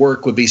hours at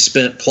work would be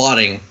spent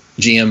plotting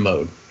GM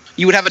mode.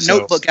 You would have a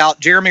notebook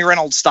out, Jeremy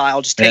Reynolds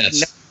style, just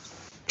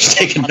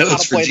taking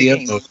notes for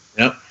GM mode.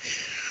 Yep.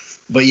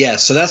 But yeah,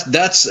 so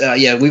that's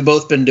we've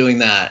both been doing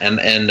that, and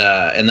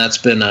that's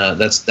been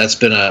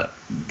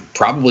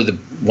probably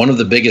one of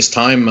the biggest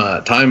time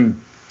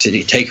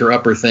to taker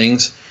upper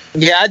things.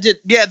 Yeah, I did.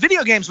 Yeah,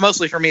 video games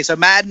mostly for me. So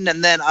Madden,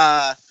 and then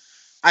I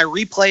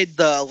replayed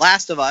The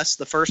Last of Us,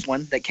 the first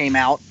one that came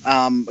out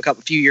a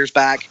few years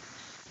back,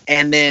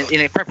 and then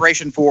in a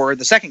preparation for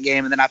the second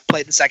game, and then I've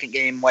played the second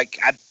game.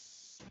 That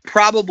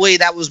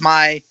was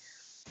my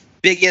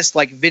biggest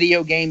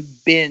video game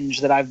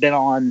binge that I've been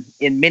on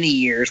in many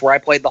years, where I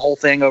played the whole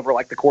thing over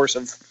the course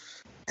of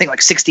I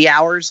think 60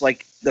 hours.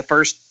 The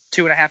first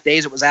 2.5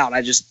 days it was out,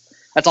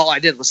 that's all I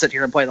did was sit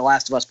here and play The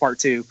Last of Us Part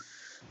 2.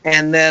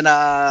 And then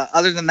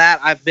other than that,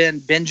 I've been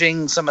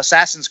binging some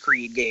Assassin's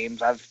Creed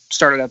games. I've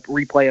started a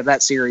replay of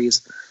that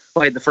series,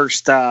 played the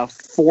first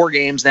 4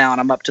 games now,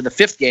 and I'm up to the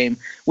 5th game,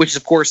 which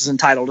of course is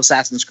entitled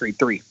Assassin's Creed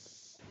 3.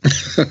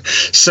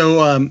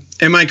 So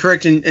am I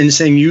correct in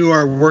saying you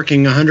are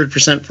working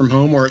 100% from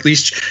home, or at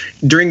least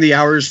during the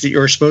hours that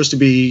you're supposed to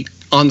be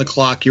on the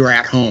clock, you're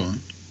at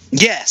home?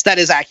 Yes, that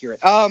is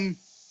accurate.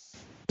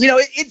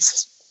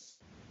 It's,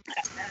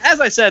 as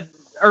I said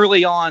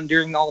early on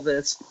during all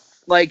this,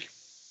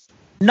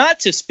 not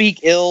to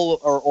speak ill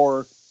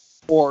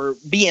or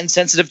be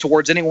insensitive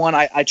towards anyone.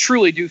 I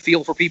truly do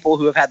feel for people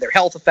who have had their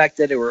health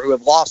affected or who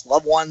have lost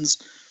loved ones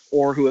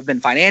or who have been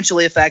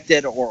financially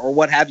affected or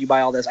what have you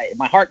by all this.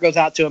 My heart goes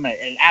out to them, and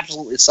it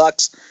absolutely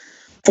sucks.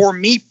 For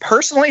me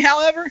personally,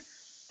 however,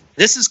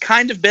 this has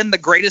kind of been the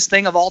greatest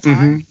thing of all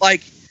time.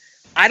 Like,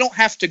 I don't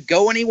have to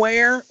go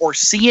anywhere or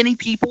see any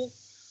people.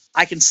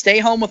 I can stay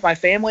home with my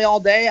family all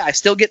day. I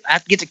have to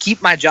get to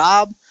keep my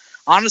job.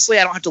 Honestly,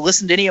 I don't have to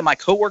listen to any of my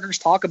coworkers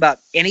talk about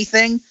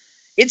anything.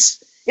 It's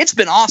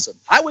been awesome.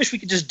 I wish we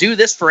could just do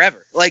this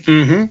forever. Like,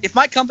 if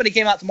my company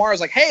came out tomorrow and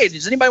was like, hey,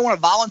 does anybody want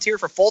to volunteer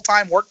for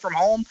full-time work from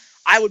home?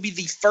 I would be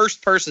the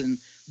first person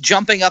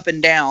jumping up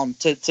and down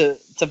to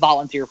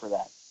volunteer for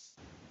that.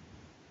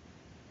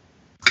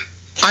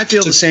 I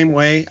feel the same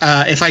way.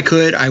 If I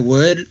could, I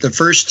would. The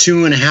first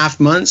 2.5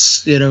 months,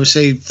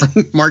 say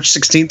from March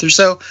 16th or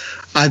so,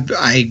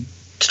 I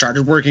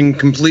started working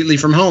completely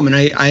from home, and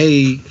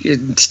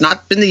it's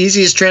not been the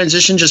easiest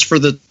transition just for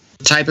the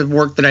type of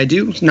work that I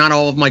do. Not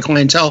all of my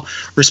clientele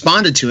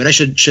responded to it. I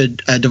should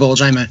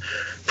divulge I'm a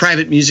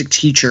private music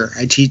teacher.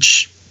 I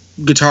teach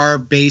guitar,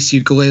 bass,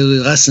 ukulele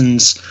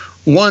lessons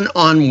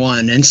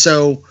one-on-one, and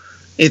so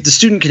if the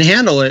student can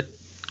handle it,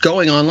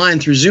 going online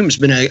through Zoom has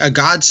been a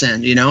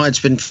godsend. It's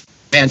been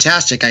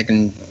fantastic. I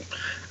can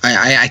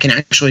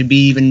actually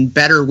be even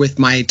better with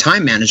my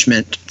time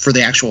management for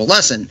the actual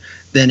lesson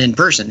than in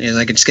person.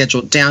 I can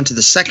schedule it down to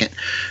the second.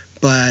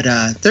 But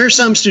there are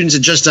some students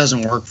it just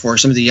doesn't work for,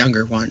 some of the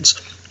younger ones.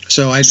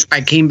 So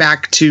I came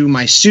back to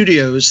my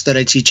studios that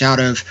I teach out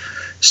of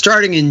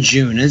starting in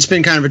June. And it's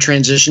been kind of a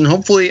transition.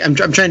 Hopefully, I'm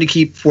trying to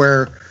keep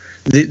where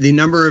the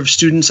number of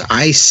students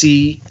I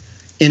see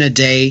in a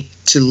day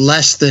to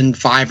less than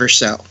 5 or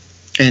so,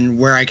 and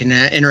where I can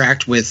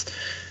interact with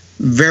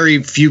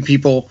very few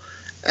people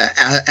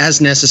as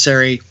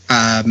necessary,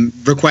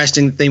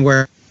 requesting that they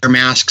wear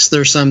masks.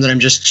 There's some that I'm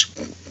just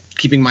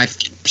keeping my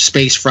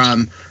space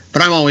from,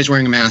 but I'm always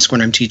wearing a mask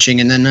when I'm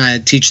teaching, and then I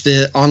teach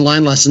the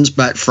online lessons,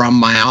 but from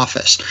my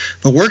office.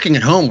 But working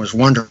at home was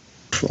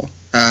wonderful.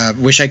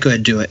 Wish I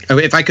could do it.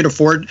 If I could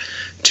afford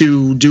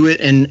to do it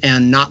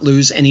and not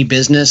lose any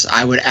business,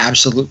 I would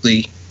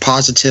absolutely,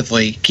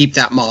 positively keep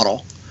that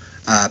model.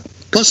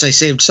 Plus, I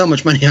saved so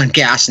much money on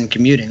gas and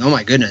commuting. Oh,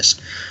 my goodness.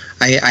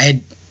 I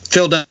had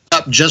filled up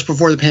just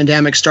before the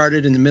pandemic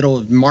started in the middle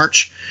of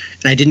March,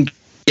 and I didn't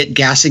get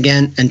gas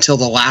again until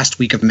the last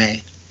week of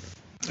May.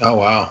 Oh,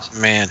 wow.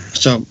 Man.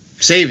 So,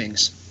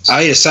 savings.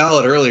 I ate a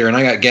salad earlier, and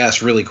I got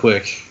gas really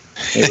quick.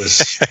 It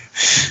was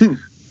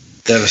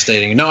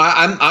devastating. No,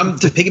 I'm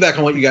to piggyback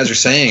on what you guys are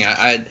saying.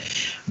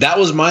 That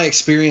was my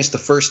experience the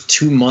first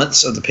 2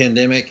 months of the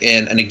pandemic.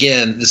 And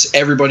again,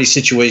 everybody's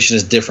situation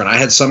is different. I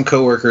had some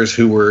coworkers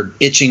who were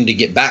itching to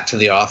get back to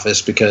the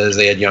office because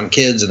they had young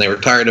kids and they were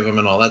tired of them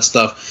and all that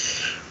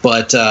stuff.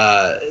 But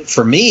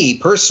for me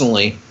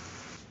personally,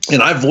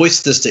 and I've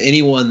voiced this to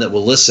anyone that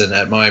will listen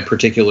at my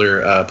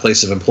particular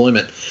place of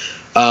employment,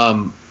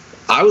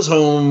 I was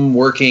home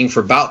working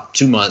for about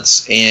 2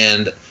 months,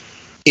 and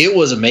it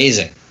was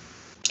amazing.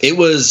 It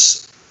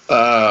was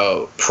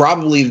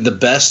probably the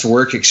best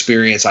work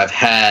experience I've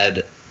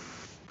had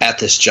at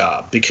this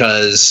job,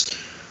 because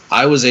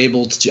I was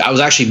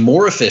actually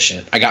more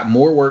efficient. I got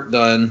more work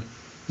done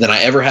than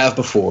I ever have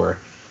before.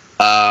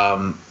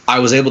 I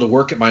was able to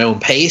work at my own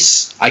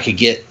pace. I could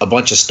get a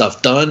bunch of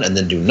stuff done and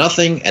then do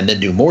nothing and then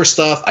do more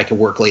stuff. I could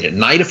work late at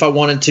night if I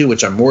wanted to,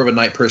 which I'm more of a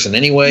night person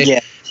anyway.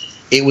 Yeah.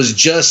 It was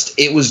just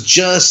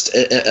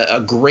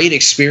a great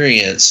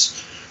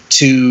experience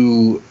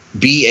to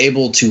be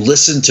able to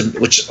listen to,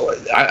 which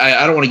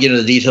I don't want to get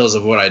into the details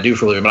of what I do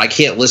for a living, but I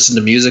can't listen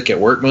to music at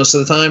work most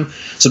of the time.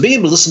 So being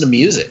able to listen to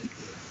music,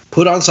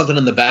 put on something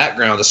in the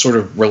background to sort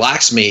of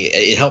relax me,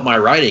 it helped my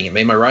writing. It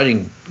made my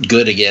writing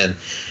good again.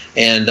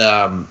 And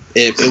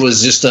it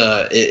was just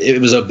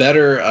it was a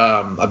better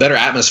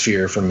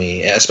atmosphere for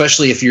me,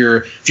 especially if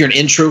you're an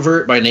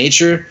introvert by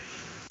nature.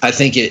 I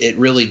think it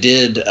really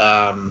did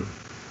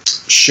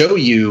show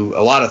you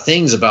a lot of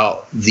things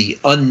about the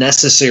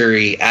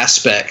unnecessary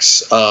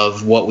aspects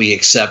of what we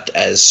accept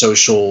as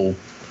social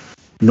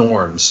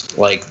norms.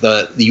 Like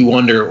you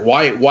wonder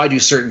why do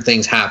certain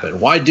things happen?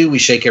 Why do we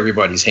shake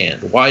everybody's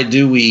hand? Why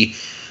do we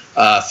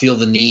feel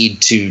the need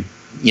to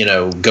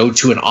go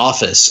to an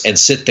office and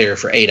sit there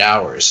for 8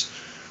 hours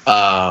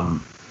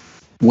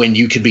when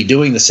you could be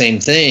doing the same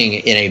thing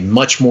in a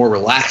much more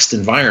relaxed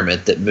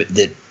environment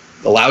that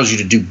allows you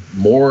to do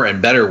more and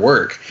better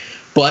work?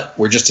 But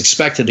we're just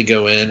expected to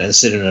go in and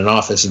sit in an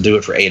office and do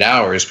it for 8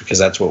 hours because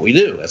that's what we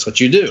do. That's what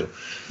you do.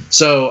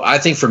 So I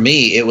think for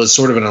me, it was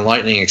sort of an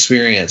enlightening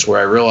experience where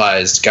I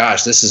realized,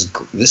 gosh, this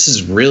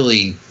is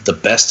really the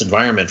best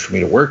environment for me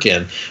to work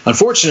in.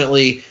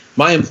 Unfortunately,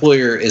 my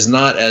employer is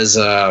not as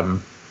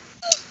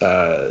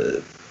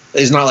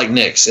is not like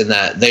Nick's in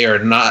that they are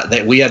not.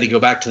 That we had to go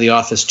back to the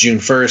office June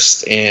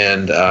 1st,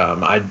 and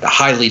I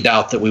highly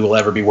doubt that we will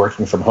ever be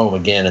working from home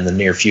again in the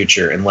near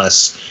future,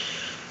 unless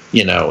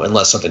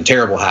something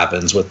terrible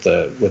happens with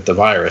the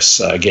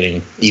virus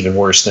getting even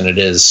worse than it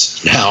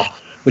is now,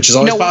 which is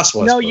always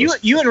possible. No,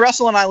 you and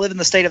Russell and I live in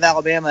the state of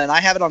Alabama, and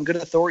I have it on good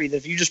authority that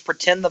if you just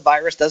pretend the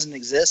virus doesn't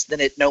exist, then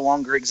it no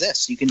longer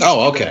exists. You can just do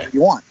whatever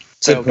you want.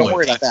 So don't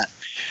worry about that.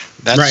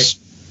 That's right.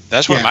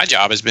 That's what my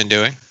job has been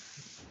doing.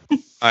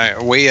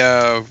 We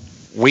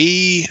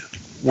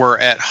were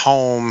at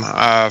home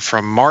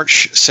from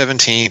March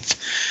 17th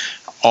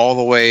all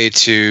the way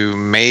to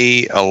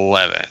May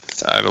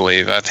 11th, I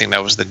believe. I think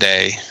that was the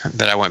day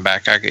that I went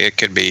back. It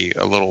could be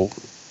a little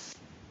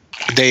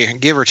day,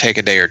 give or take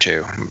a day or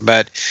two.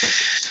 But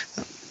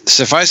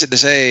suffice it to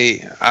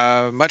say,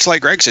 much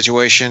like Greg's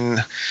situation,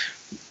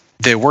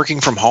 the working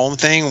from home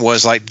thing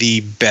was like the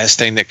best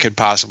thing that could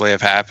possibly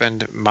have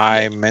happened.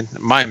 My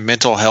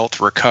mental health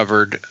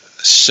recovered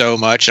so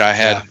much. I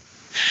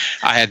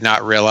had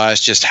not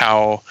realized just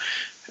how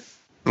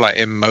like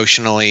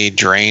emotionally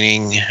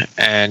draining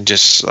and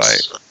just like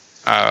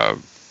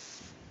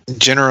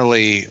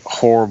generally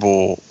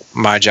horrible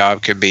my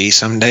job could be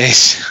some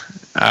days.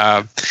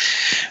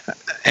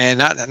 And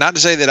not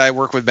to say that I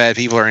work with bad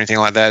people or anything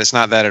like that. It's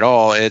not that at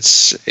all.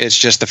 It's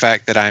just the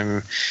fact that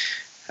I'm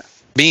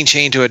being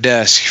chained to a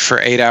desk for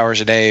 8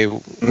 hours a day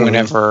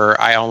whenever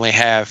I only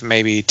have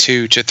maybe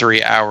 2 to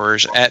 3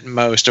 hours at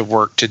most of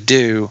work to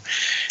do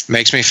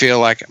makes me feel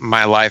like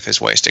my life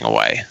is wasting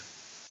away.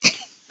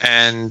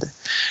 And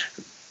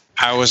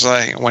I was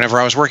like, whenever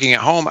I was working at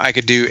home, I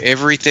could do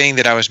everything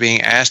that I was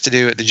being asked to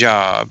do at the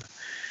job.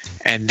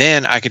 And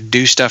then I could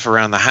do stuff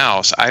around the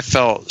house. I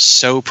felt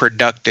so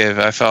productive.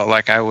 I felt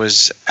like I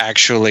was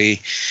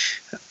actually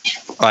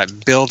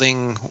like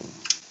building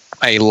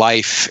a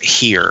life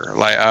here.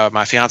 Like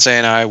my fiance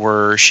and I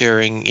were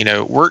sharing,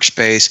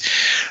 workspace,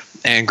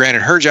 and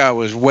granted, her job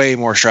was way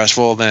more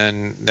stressful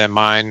than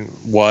mine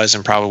was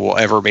and probably will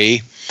ever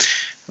be.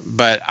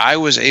 But I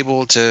was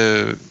able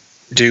to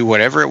do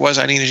whatever it was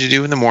I needed to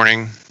do in the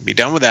morning, be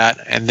done with that,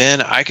 and then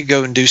I could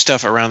go and do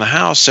stuff around the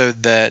house so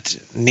that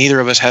neither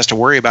of us has to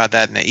worry about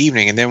that in the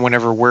evening. And then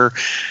whenever we're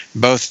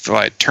both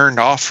like turned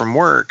off from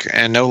work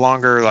and no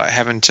longer like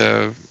having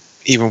to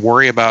even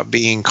worry about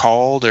being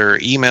called or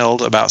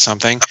emailed about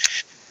something,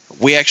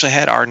 we actually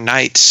had our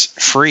nights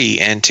free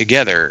and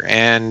together.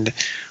 And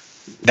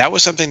that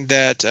was something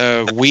that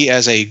we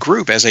as a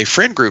group, as a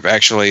friend group,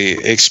 actually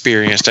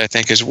experienced, I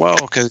think, as well,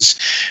 because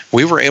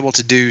we were able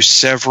to do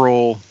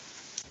several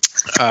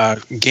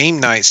game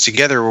nights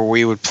together where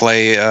we would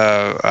play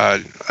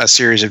a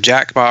series of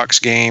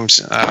Jackbox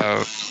games.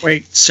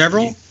 Wait,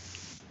 several?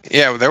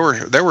 Yeah, there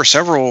were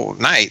several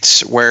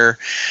nights where.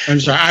 I'm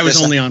sorry, I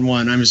was only on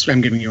one.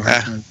 I'm giving you a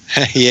hard time.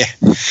 Yeah.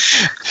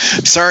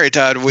 Sorry,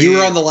 Todd. You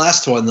were on the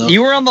last one, though.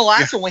 You were on the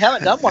last one. We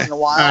haven't done one in a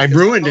while. I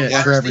ruined it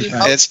for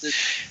everybody.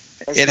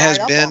 It has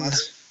been.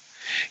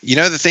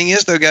 The thing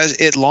is, though, guys,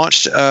 it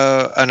launched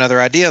another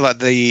idea. Like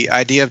the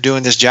idea of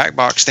doing this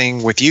Jackbox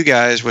thing with you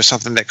guys was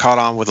something that caught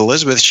on with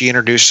Elizabeth. She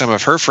introduced some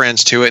of her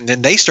friends to it, and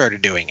then they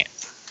started doing it.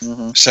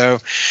 Mm-hmm. So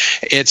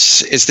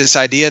it's this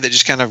idea that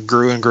just kind of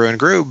grew and grew and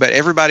grew, but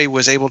everybody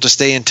was able to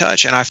stay in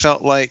touch. And I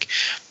felt like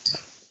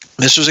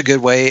this was a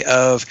good way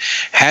of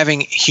having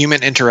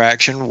human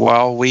interaction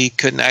while we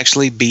couldn't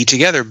actually be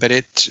together. But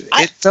it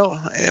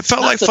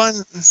felt like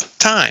fun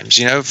times,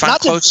 fun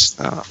close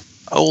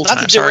old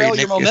times. Not to derail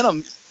your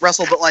momentum,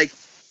 Russell, but like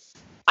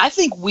I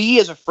think we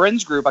as a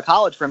friends group, a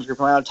college friends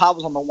group, I know Todd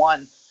was on the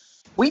one,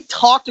 we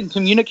talked and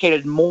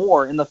communicated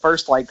more in the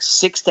first like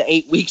 6 to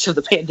 8 weeks of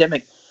the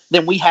pandemic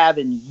than we have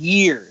in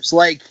years.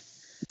 Like,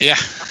 yeah,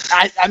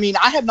 I mean,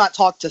 I have not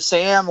talked to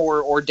Sam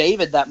or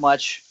David that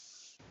much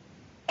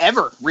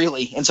ever,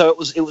 really, and so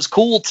it was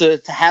cool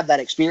to have that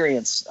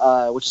experience,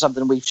 which is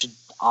something we should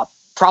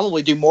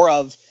probably do more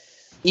of,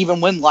 even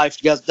when life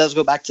does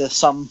go back to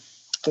some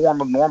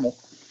form of normal.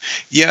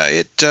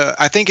 Yeah,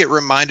 I think it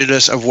reminded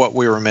us of what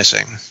we were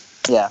missing.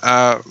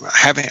 Yeah.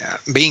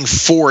 Being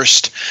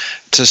forced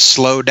to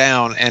slow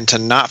down and to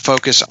not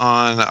focus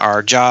on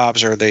our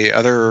jobs or the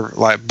other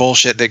like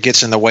bullshit that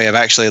gets in the way of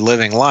actually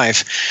living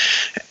life,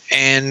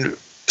 and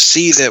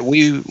see that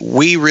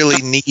we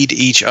really need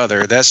each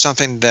other. That's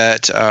something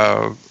that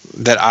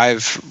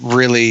I've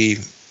really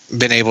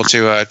been able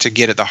to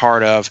get at the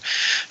heart of,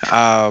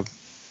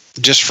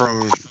 just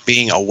from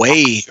being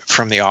away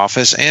from the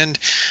office. And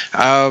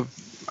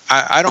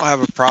I don't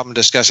have a problem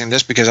discussing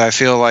this because I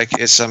feel like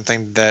it's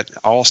something that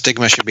all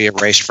stigma should be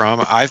erased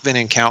from. I've been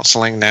in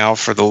counseling now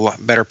for the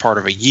better part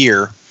of a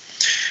year,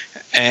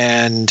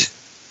 and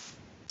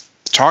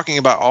talking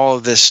about all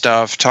of this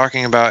stuff,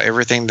 talking about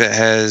everything that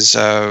has,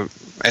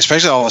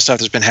 especially all the stuff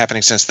that's been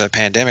happening since the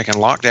pandemic and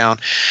lockdown,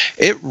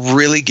 it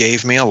really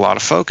gave me a lot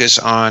of focus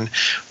on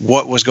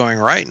what was going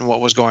right and what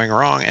was going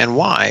wrong and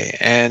why.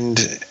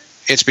 And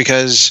it's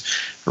because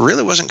I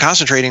really wasn't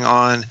concentrating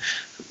on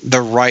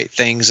the right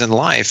things in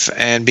life,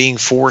 and being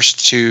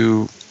forced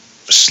to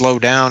slow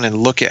down and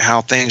look at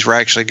how things were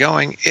actually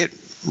going. It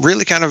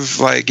really kind of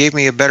like gave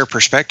me a better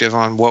perspective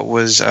on what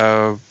was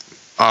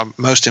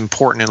most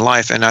important in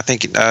life. And I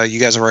think you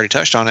guys have already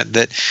touched on it,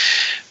 that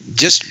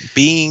just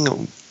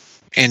being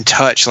in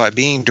touch, like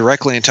being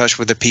directly in touch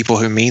with the people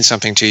who mean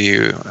something to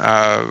you,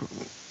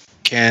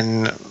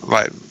 can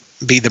like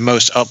be the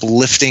most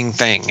uplifting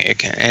thing.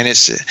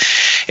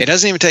 It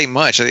doesn't even take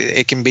much.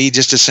 It can be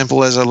just as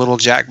simple as a little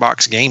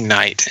Jackbox game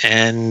night,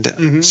 and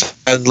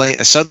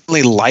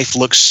suddenly life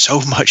looks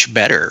so much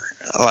better.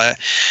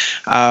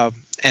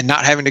 And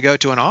not having to go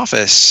to an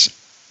office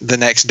the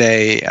next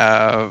day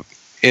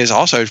is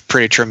also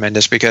pretty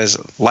tremendous, because,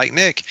 like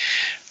Nick,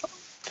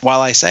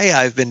 while I say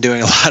I've been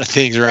doing a lot of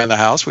things around the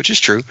house, which is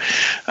true,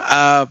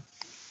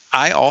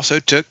 I also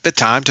took the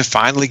time to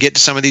finally get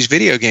to some of these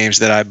video games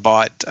that I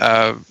bought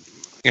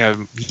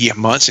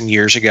months and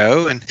years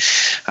ago. And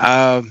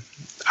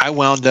I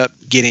wound up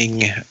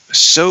getting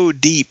so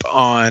deep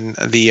on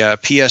the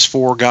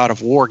PS4 God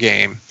of War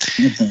game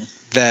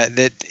that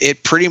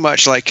it pretty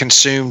much like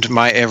consumed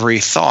my every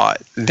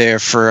thought there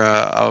for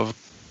a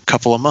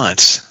couple of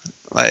months.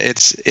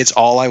 It's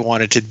all I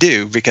wanted to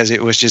do, because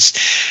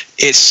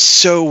it's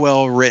so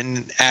well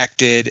written,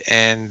 acted,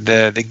 and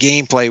the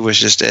gameplay was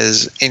just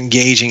as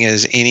engaging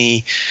as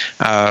any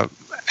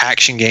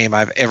action game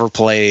I've ever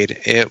played.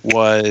 It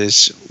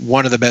was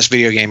one of the best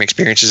video game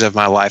experiences of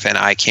my life, and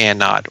I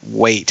cannot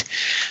wait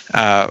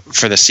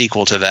for the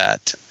sequel to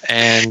that.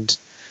 And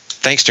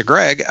thanks to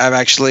Greg, I've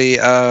actually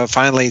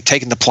finally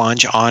taken the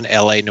plunge on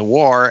LA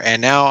Noire,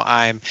 and now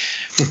I'm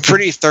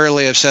pretty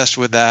thoroughly obsessed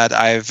with that.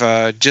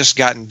 I've just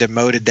gotten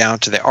demoted down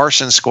to the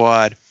Arson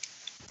Squad.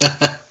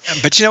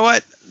 But you know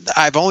what?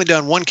 I've only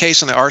done one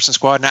case on the Arson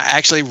Squad, and I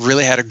actually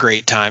really had a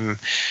great time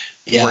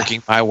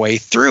working my way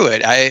through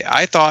it.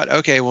 I thought,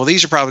 okay, well,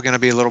 these are probably going to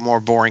be a little more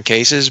boring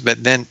cases,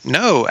 but then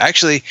no,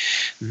 actually,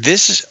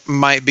 this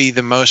might be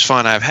the most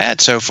fun I've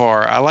had so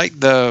far. I like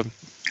the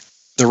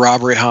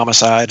robbery,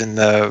 homicide, and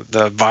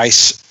the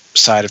vice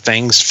side of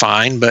things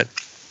fine, but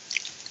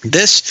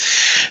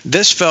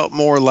this felt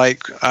more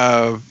like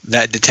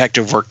that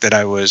detective work that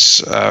I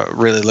was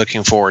really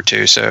looking forward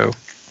to. So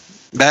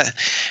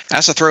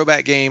that's a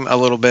throwback game a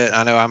little bit.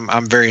 I know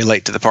I'm very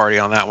late to the party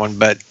on that one,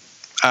 but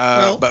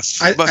that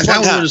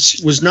one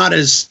was not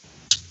as.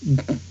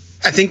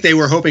 I think they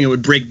were hoping it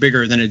would break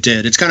bigger than it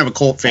did. It's kind of a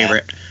cult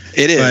favorite.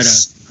 It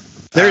is. But,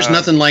 there's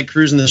nothing like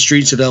cruising the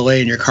streets of LA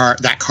in your car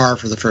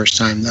for the first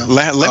time, though.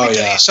 Let me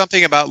tell you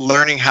something about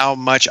learning how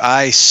much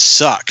I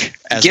suck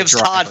as Gives a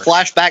driver. Todd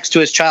flashbacks to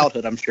his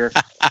childhood, I'm sure.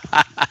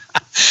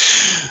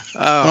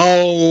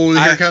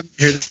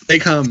 Here they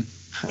come.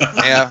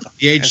 Yeah.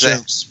 The age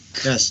jokes.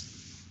 Yes.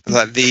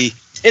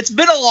 It's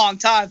been a long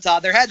time,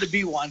 Todd. There had to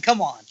be one.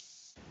 Come on.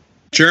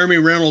 Jeremy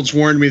Reynolds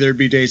warned me there'd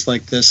be days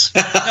like this.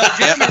 No,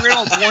 Jeremy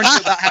Reynolds warned you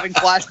about having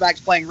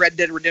flashbacks playing Red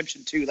Dead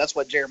Redemption 2. That's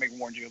what Jeremy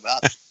warned you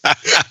about.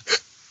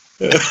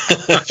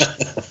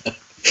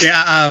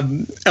 Yeah,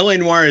 LA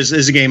Noire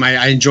is a game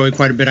I enjoy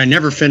quite a bit. I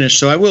never finished,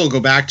 so I will go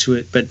back to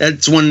it. But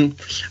that's one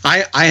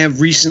I have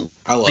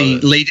recently,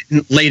 late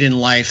in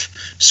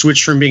life,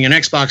 switched from being an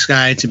Xbox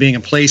guy to being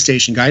a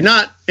PlayStation guy.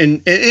 Not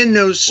in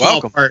no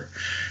small part,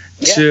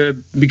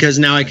 because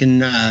now I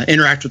can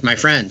interact with my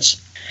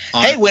friends.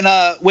 Hey, when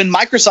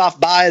Microsoft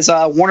buys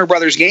Warner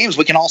Brothers games,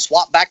 we can all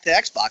swap back to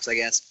Xbox, I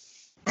guess.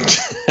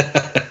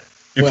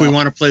 If we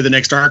want to play the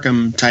next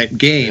Arkham type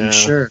game,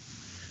 sure.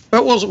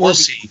 But we'll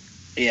see.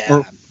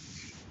 Yeah.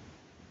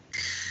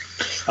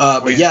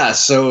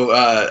 So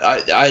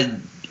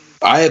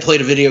I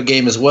played a video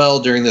game as well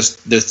during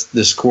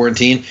this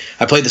quarantine.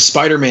 I played the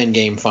Spider-Man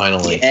game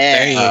finally. Yeah.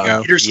 There you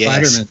go. Peter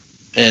Spider-Man.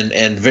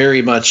 And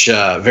very much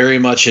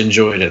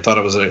enjoyed it. Thought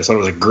it was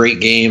a great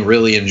game.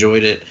 Really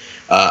enjoyed it.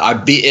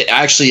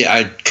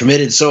 I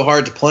committed so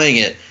hard to playing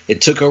it. It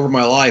took over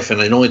my life,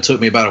 and it only took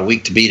me about a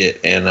week to beat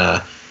it. And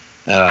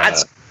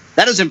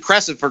that is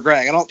impressive for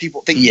Greg. I don't think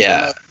people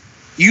know.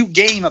 You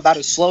game about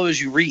as slow as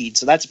you read,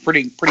 so that's a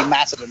pretty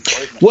massive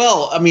improvement.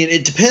 Well, I mean,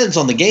 it depends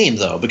on the game,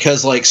 though,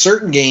 because like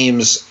certain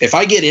games, if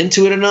I get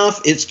into it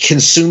enough, it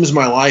consumes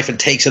my life and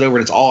takes it over,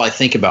 and it's all I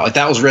think about. Like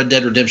that was Red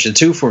Dead Redemption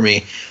 2 for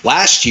me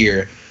last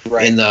year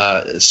in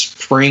the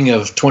spring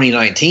of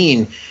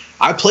 2019.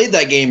 I played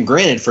that game,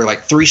 granted, for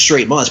like 3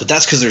 straight months, but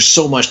that's because there's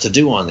so much to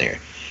do on there.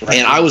 Right.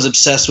 And I was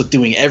obsessed with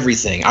doing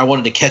everything. I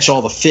wanted to catch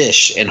all the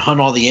fish and hunt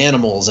all the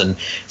animals and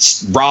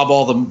rob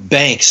all the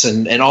banks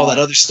and all that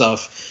other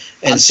stuff.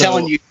 And I'm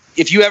telling you,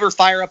 if you ever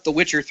fire up The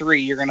Witcher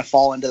 3, you're going to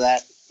fall into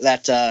that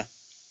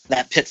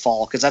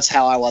pitfall, because that's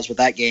how I was with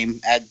that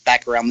game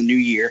back around the new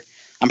year.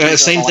 I'm pretty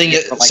same thing.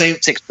 Same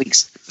 6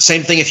 weeks.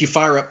 Same thing if you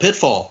fire up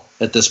Pitfall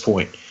at this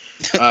point.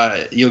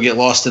 You'll get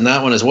lost in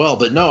that one as well.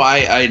 But no,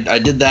 I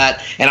did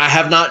that, and I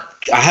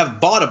have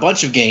bought a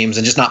bunch of games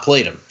and just not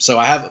played them. So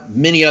I have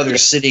many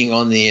others sitting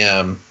on the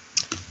hard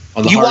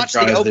drive. You watched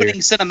the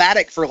opening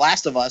cinematic for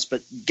Last of Us,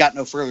 but got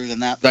no further than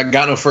that. I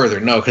got no further,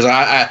 no, because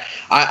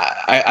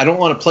I don't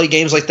want to play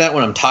games like that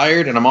when I'm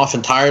tired, and I'm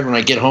often tired when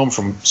I get home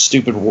from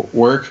stupid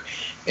work,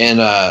 and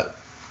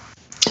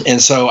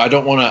so I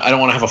don't want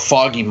to have a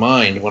foggy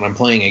mind when I'm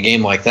playing a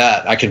game like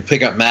that. I can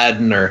pick up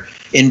Madden or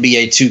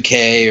NBA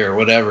 2K or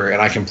whatever,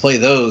 and I can play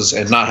those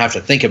and not have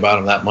to think about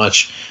them that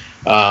much.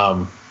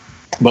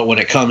 But when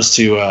it comes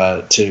to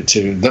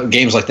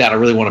games like that, I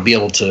really want to be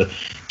able to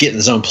get in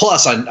the zone.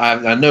 Plus,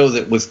 I know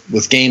that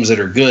with games that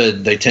are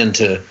good, they tend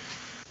to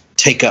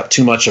take up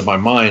too much of my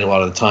mind a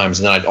lot of the times,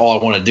 and then all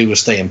I want to do is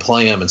stay and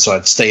play them, and so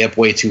I'd stay up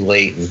way too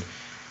late,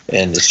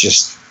 and it's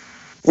just.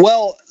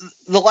 Well,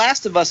 The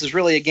Last of Us is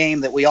really a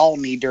game that we all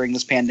need during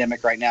this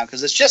pandemic right now,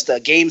 because it's just a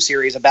game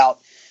series about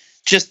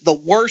just the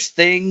worst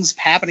things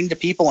happening to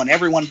people and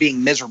everyone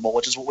being miserable,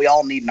 which is what we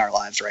all need in our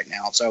lives right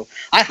now. So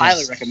I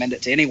highly recommend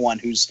it to anyone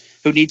who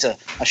needs a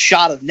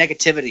shot of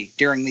negativity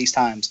during these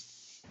times.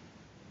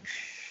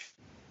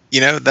 You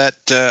know,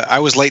 that I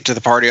was late to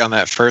the party on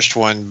that first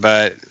one,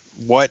 but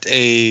what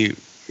a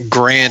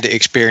grand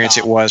experience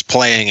it was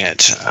playing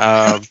it.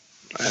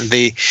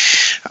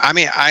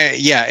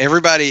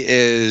 Everybody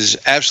is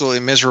absolutely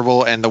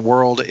miserable, and the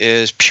world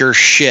is pure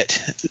shit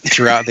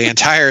throughout the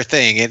entire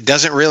thing. It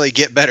doesn't really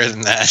get better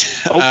than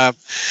that.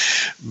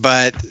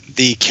 But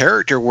the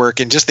character work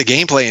and just the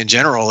gameplay in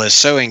general is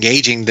so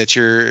engaging that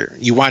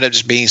you wind up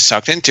just being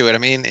sucked into it. I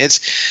mean,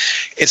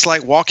 it's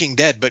like Walking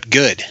Dead, but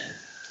good.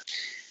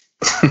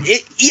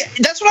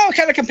 That's what I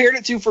kind of compared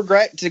it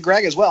to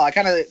Greg as well. I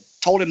kind of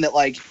told him that,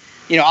 like,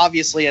 you know,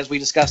 obviously, as we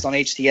discussed on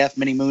HTF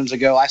many moons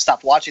ago, I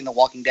stopped watching The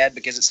Walking Dead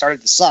because it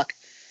started to suck.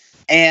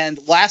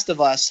 And Last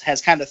of Us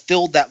has kind of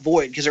filled that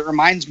void because it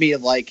reminds me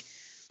of, like,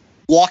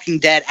 Walking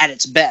Dead at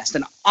its best.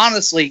 And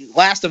honestly,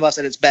 Last of Us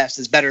at its best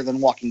is better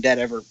than Walking Dead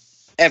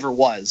ever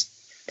was.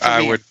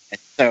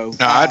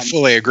 I'd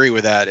fully agree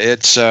with that.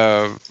 It's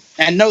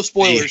and no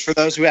spoilers for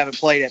those who haven't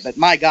played it, but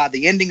my God,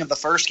 the ending of the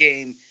first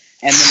game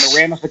and then the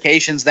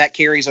ramifications that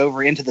carries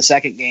over into the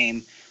second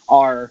game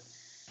are,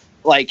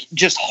 like,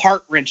 just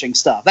heart-wrenching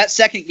stuff. That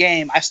second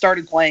game, I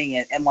started playing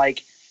it, and,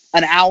 like,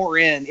 an hour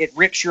in, it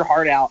rips your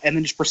heart out and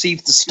then just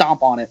proceeds to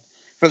stomp on it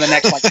for the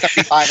next, like,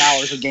 35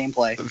 hours of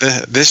gameplay.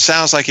 This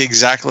sounds like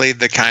exactly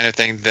the kind of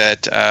thing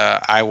that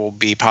I will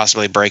be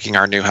possibly breaking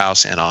our new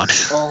house in on.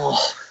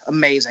 Oh,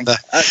 amazing.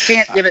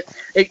 Can't give it...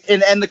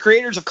 And the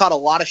creators have caught a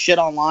lot of shit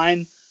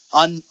online,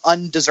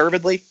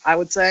 undeservedly, I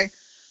would say.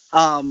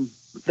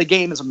 The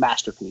game is a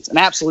masterpiece, an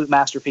absolute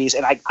masterpiece,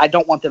 and I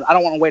don't want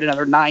to wait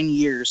another 9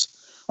 years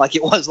like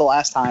it was the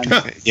last time.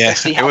 Yeah,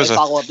 see how they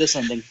follow up this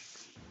ending.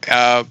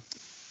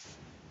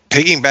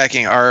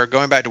 Piggybacking or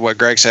going back to what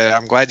Greg said,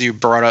 I'm glad you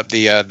brought up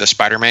the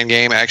Spider-Man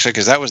game, actually,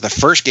 because that was the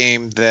first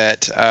game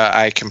that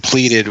I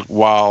completed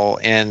while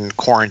in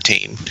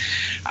quarantine.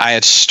 I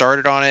had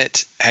started on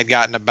it, had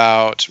gotten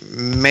about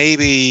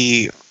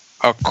maybe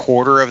a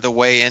quarter of the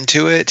way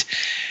into it,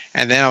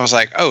 and then I was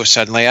like, oh,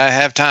 suddenly I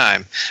have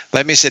time.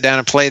 Let me sit down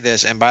and play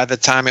this. And by the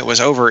time it was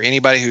over,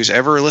 anybody who's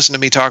ever listened to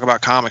me talk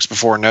about comics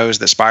before knows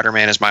that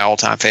Spider-Man is my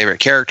all-time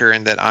favorite character,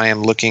 and that I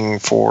am looking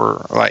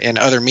for, like, in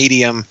other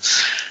medium,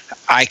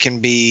 I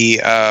can be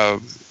a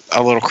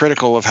little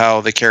critical of how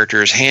the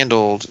character is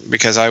handled,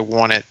 because I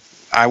want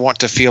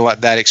to feel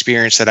like that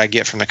experience that I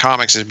get from the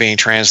comics is being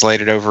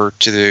translated over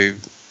to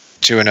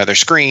another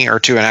screen, or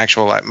to an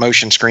actual, like,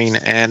 motion screen.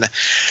 And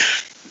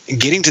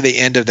getting to the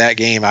end of that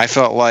game, I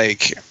felt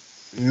like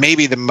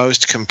maybe the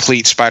most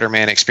complete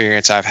Spider-Man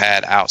experience I've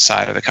had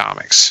outside of the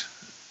comics.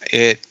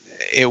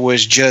 It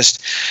was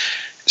just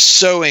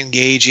so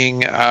engaging.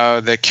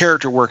 The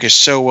character work is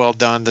so well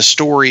done. The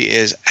story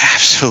is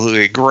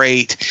absolutely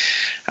great.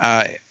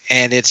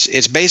 And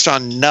it's based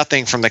on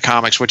nothing from the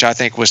comics, which I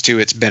think was to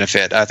its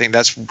benefit. I think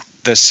that's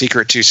the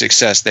secret to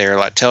success there.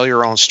 Like, tell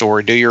your own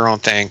story, do your own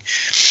thing.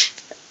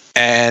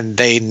 And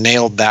they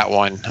nailed that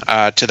one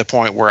to the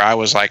point where I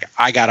was like,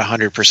 I got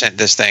 100%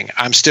 this thing.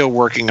 I'm still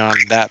working on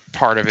that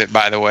part of it,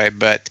 by the way,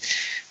 but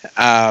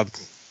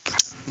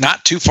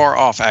not too far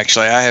off,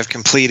 actually. I have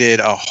completed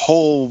a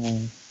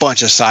whole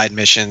bunch of side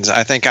missions.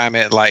 I think I'm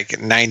at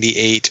like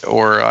 98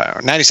 or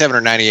 97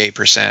 or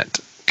 98%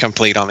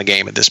 complete on the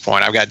game at this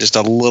point. I've got just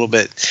a little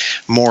bit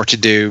more to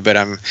do, but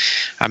I'm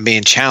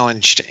being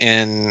challenged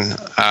in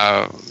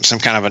some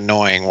kind of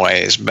annoying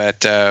ways.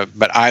 But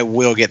I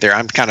will get there.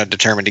 I'm kind of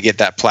determined to get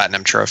that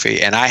platinum trophy,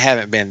 and I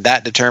haven't been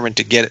that determined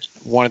to get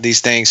one of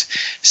these things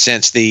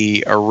since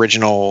the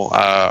original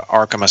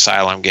Arkham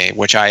Asylum game,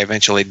 which I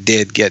eventually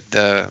did get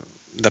the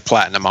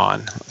platinum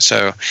on.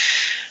 So.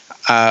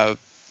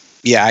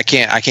 Yeah, I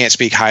can't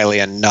speak highly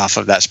enough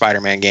of that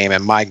Spider-Man game,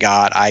 and my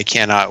God, I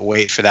cannot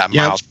wait for that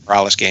Miles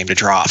Morales game to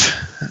drop.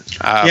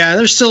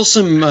 There's still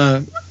some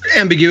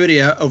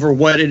ambiguity over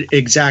what it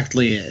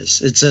exactly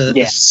is. It's a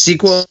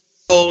sequel,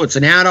 it's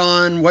an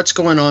add-on. What's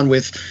going on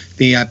with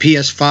the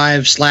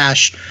PS5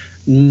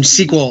 /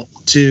 sequel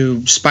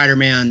to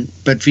Spider-Man,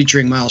 but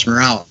featuring Miles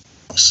Morales?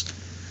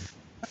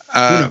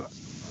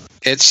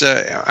 It's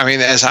I mean,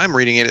 as I'm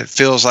reading it, it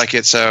feels like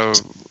it's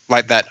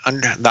like that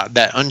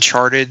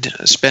Uncharted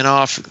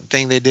spinoff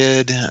thing they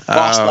did.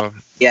 That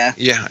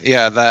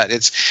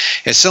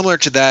it's similar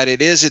to that.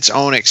 It is its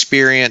own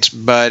experience,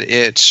 but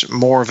it's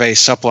more of a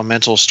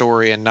supplemental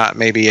story and not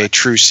maybe a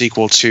true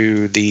sequel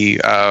to the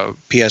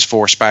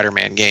PS4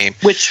 Spider-Man game.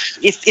 Which,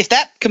 if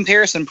that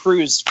comparison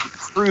proves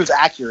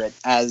accurate,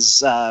 as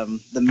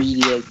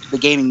the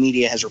gaming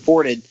media has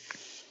reported,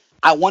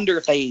 I wonder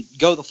if they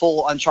go the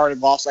full Uncharted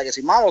Lost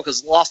Legacy model,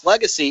 because Lost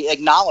Legacy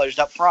acknowledged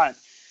up front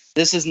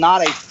this is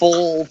not a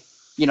full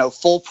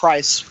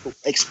price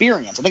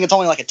experience. I think it's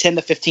only like a 10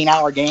 to 15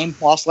 hour game,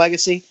 Lost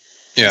Legacy.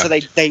 Yeah. So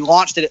they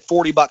launched it at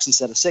 $40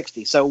 instead of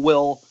 $60. So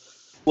will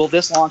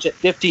this launch at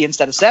 $50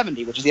 instead of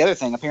 $70? Which is the other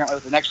thing. Apparently,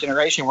 with the next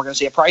generation, we're going to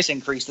see a price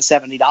increase to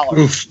 $70.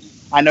 Oof.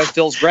 I know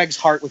fills Greg's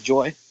heart with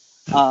joy.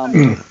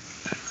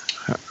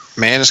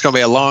 Man, it's going to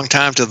be a long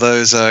time till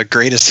those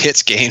greatest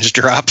hits games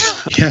drop.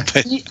 Yeah.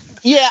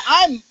 Yeah,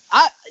 I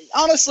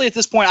honestly at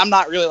this point I'm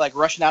not really like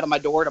rushing out of my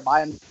door to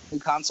buy a new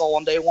console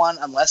on day one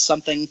unless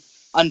something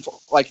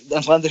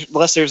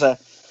unless there's a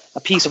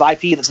piece of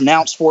IP that's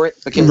announced for it,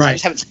 because I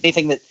just haven't seen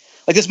anything that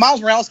like this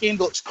Miles Morales game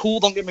looks cool.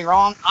 Don't get me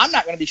wrong. I'm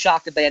not going to be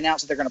shocked if they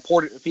announce that they're going to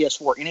port it to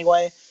PS4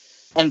 anyway.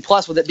 And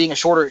plus, with it being a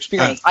shorter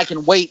experience, I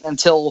can wait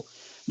until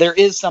there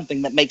is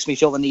something that makes me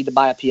feel the need to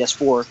buy a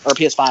PS4 or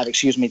PS5,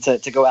 excuse me,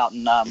 to go out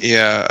and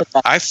yeah.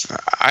 I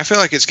feel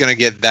like it's going to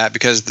get that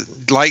because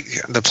like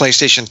the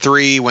PlayStation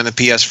 3 when the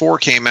PS4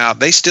 came out,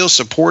 they still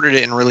supported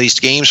it and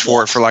released games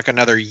for it for like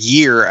another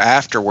year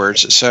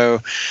afterwards.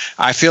 So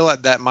I feel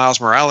like that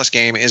Miles Morales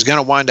game is going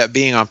to wind up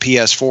being on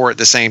PS4 at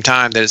the same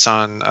time that it's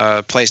on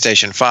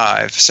PlayStation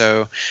 5.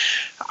 So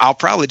I'll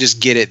probably just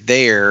get it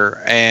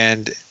there,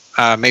 and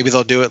maybe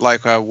they'll do it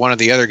like one of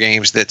the other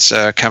games that's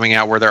coming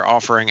out where they're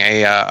offering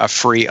a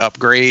free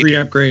upgrade. Free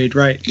upgrade,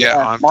 right. Yeah,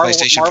 on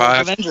PlayStation 5.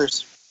 Marvel's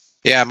Avengers.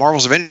 Yeah,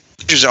 Marvel's Avengers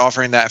is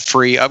offering that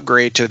free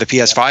upgrade to the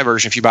PS5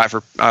 version if you buy it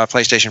for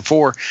PlayStation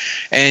 4.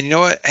 And you know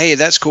what? Hey,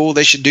 that's cool.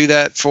 They should do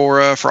that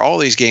for all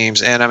these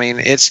games. And I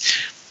mean,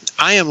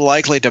 I am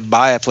likely to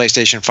buy a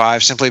PlayStation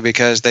 5 simply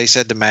because they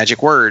said the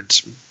magic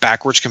words,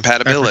 backwards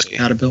compatibility.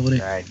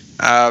 Right.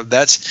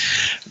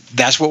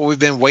 That's what we've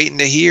been waiting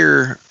to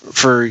hear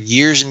for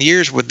years and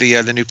years with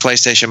the new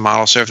PlayStation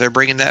model. So if they're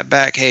bringing that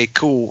back, hey,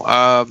 cool.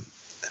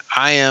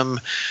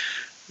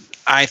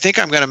 I think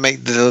I'm going to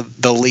make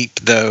the leap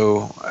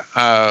though.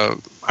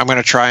 I'm going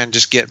to try and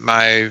just get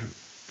my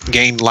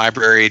game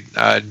library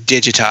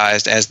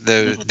digitized as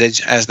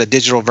the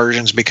digital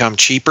versions become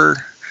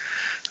cheaper.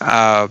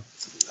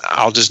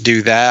 I'll just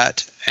do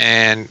that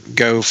and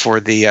go for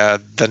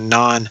the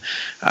non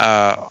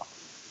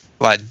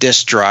like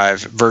disc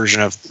drive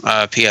version of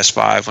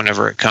PS5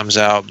 whenever it comes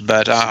out.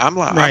 But I'm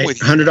with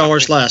you.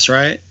 $100 less,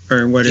 right?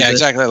 Or what is it? Yeah,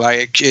 exactly.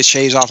 Like it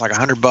shaves off like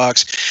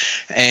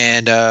 $100.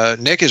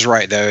 And Nick is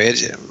right though.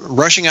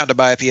 Rushing out to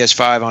buy a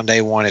PS5 on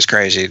day one is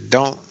crazy.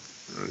 Don't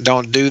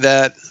do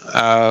that.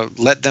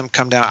 Let them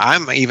come down.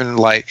 I'm even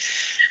like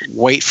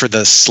wait for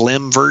the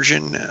slim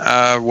version,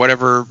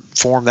 whatever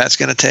form that's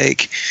going to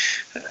take,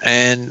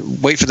 and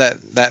wait for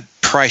that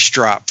price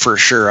drop for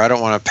sure. I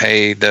don't want to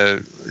pay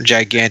the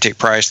gigantic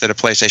price that a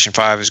PlayStation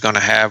 5 is going to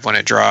have when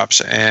it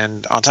drops.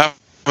 And on top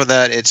of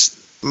that, it's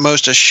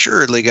most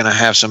assuredly going to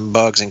have some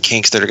bugs and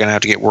kinks that are going to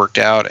have to get worked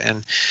out.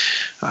 And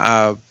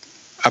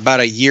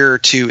about a year or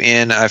two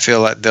in, I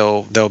feel like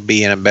they'll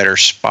be in a better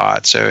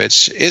spot. So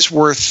it's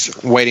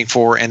worth waiting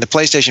for. And the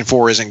PlayStation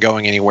 4 isn't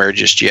going anywhere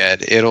just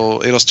yet.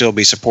 It'll still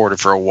be supported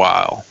for a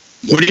while.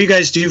 What do you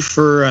guys do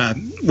for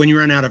when you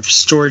run out of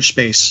storage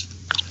space?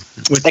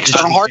 With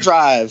external hard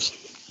drives.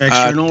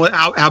 External.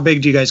 How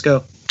big do you guys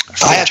go?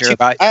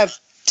 I have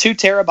 2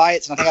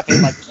 terabytes, and I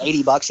think I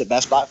paid like $80 at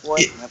Best Buy for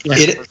it.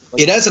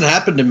 It hasn't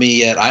happened to me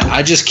yet.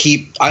 I just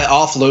I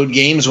offload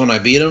games when I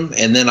beat them,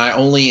 and then I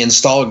only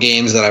install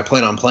games that I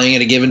plan on playing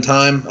at a given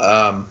time.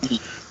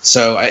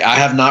 So I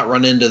have not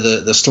run into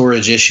the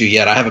storage issue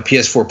yet. I have a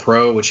PS4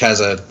 Pro, which has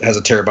a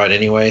terabyte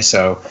anyway.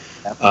 So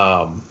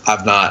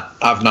I've not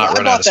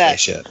run out of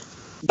space yet.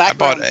 Back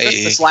around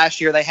Christmas last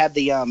year, they had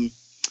the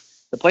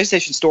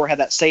PlayStation Store had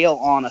that sale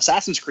on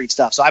Assassin's Creed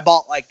stuff. So I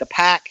bought like the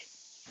pack.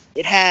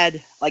 It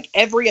had like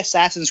every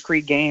Assassin's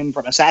Creed game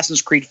from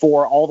Assassin's Creed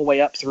 4 all the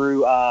way up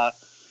through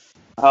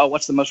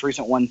what's the most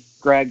recent one,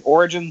 Greg?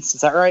 Origins,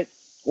 is that right?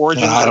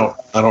 Origins. I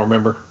don't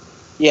remember.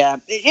 Yeah.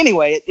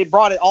 Anyway, it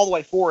brought it all the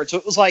way forward. So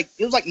it was like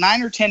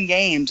 9 or 10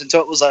 games, and so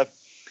it was I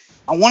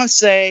want to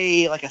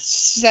say like a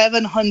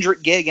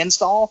 700 gig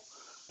install.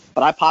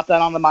 But I popped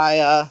that onto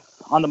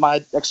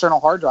my external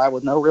hard drive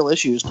with no real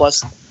issues.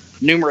 Plus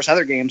numerous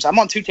other games. I'm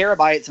on 2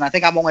 terabytes, and I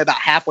think I'm only about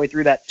halfway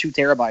through that 2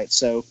 terabytes.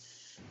 So.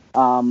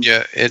 And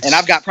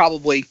I've got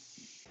probably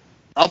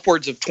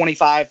upwards of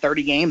 25,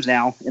 30 games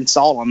now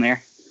installed on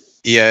there.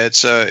 Yeah,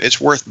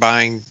 it's worth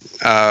buying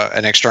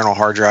an external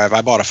hard drive.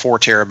 I bought a 4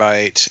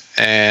 terabyte,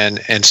 and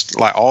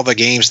like all the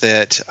games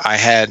that I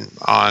had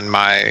on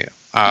my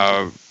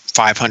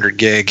 500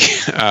 gig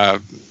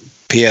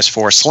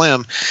PS4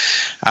 Slim,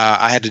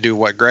 I had to do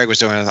what Greg was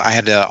doing. I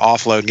had to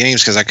offload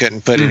games because I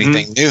couldn't put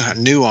anything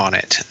new on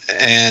it.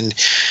 And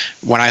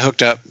when I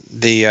hooked up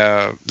the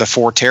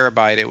 4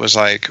 terabyte, it was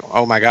like,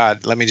 oh my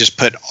God, let me just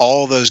put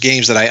all those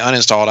games that I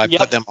uninstalled. I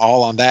put them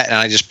all on that, and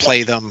I just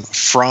play them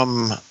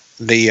from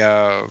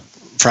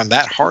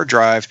that hard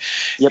drive.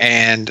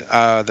 And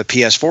the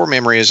PS4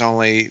 memory is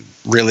only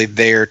really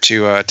there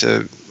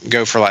to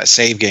go for like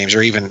save games,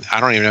 or even I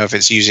don't even know if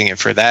it's using it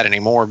for that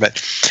anymore.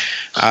 But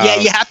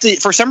you have to.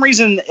 For some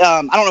reason,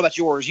 I don't know about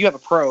yours. You have a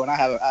Pro, and I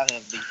have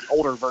the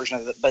older version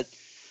of it. But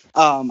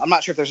I'm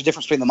not sure if there's a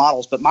difference between the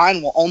models. But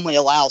mine will only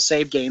allow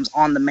save games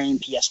on the main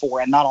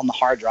PS4 and not on the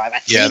hard drive. I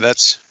think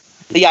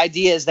the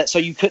idea is that so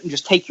you couldn't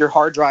just take your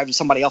hard drive to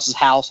somebody else's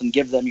house and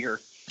give them your.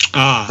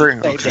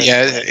 Okay.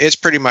 Yeah, it's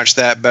pretty much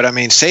that. But I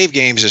mean, save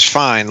games is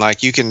fine.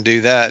 Like you can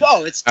do that.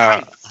 Oh, it's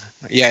tiny.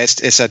 Yeah,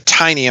 it's a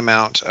tiny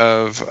amount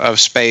of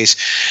space,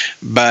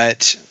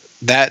 but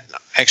that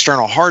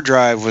external hard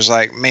drive was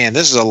like, man,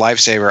 this is a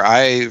lifesaver.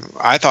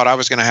 I thought I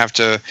was going to have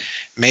to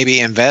maybe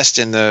invest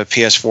in the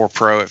PS4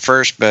 Pro at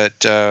first,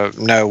 but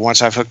no,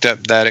 once I've hooked up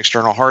that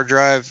external hard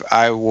drive,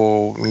 I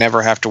will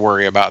never have to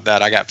worry about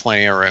that. I got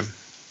plenty of room.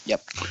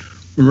 Yep.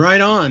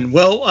 Right on.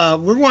 Well,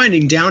 we're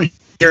winding down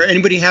here.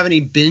 Anybody have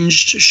any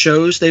binged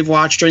shows they've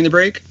watched during the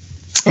break?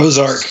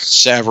 Ozark.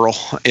 Several.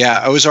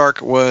 Yeah,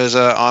 Ozark was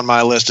on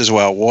my list as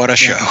well. What a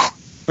show.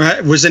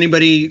 Right. Was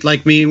anybody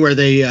like me where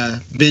they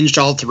binged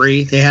all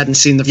three? They hadn't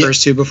seen the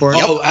first two before?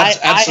 Oh,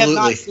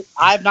 absolutely.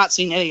 I have not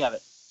seen any of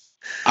it.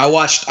 I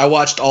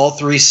watched all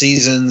 3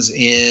 seasons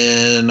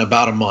in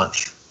about a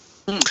month.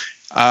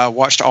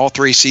 Watched all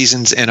 3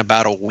 seasons in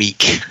about a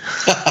week.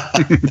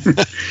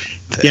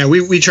 Yeah,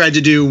 we tried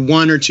to do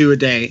 1 or 2 a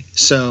day,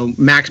 so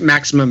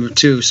maximum of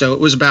 2. So it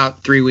was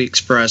about 3 weeks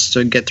for us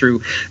to get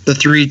through the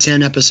 3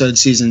 10-episode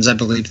seasons, I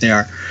believe they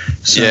are.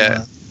 So,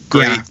 yeah,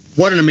 great. Yeah,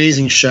 what an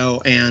amazing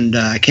show, and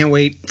I can't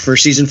wait for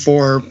season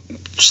 4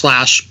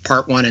 /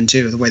 part 1 and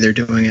 2, the way they're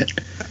doing it.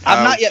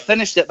 I've not yet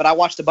finished it, but I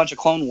watched a bunch of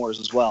Clone Wars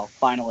as well,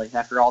 finally,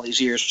 after all these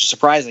years, which is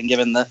surprising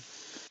given the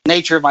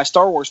nature of my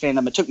Star Wars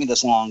fandom. It took me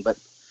this long, but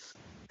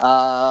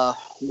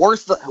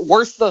worth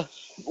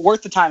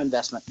the time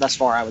investment thus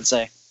far, I would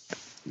say.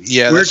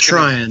 Yeah, we're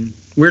trying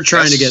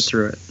to get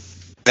through it.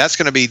 That's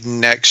going to be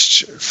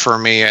next for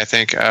me, I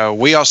think.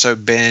 We also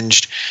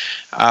binged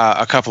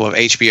a couple of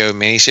HBO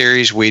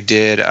miniseries. We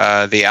did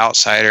The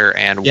Outsider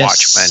and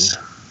Watchmen.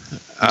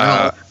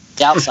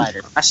 The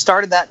Outsider. I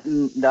started that,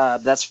 and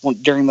that's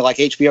during the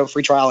HBO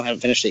free trial, and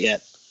haven't finished it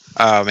yet.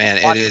 Oh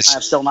man, Watchmen, it is.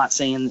 I've still not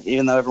seen,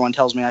 even though everyone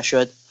tells me I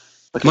should.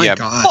 Because My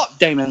God, fuck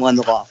Damon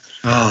Lindelof.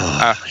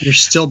 You're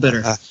still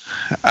bitter.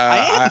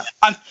 I am.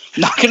 I'm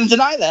not going to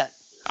deny that.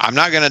 I'm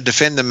not going to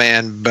defend the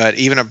man, but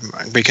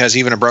because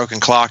even a broken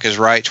clock is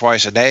right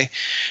twice a day.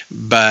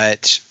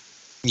 But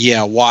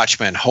yeah,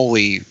 Watchmen,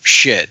 holy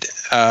shit.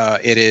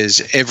 It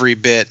is every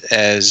bit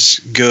as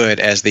good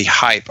as the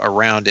hype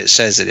around it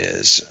says it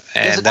is.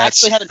 And Does it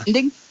actually have an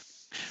ending?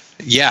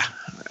 Yeah.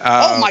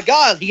 Oh my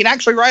God, he can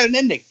actually write an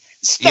ending.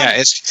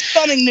 It's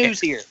stunning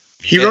news here.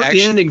 He wrote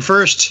the ending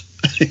first,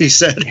 he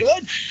said.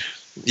 Good.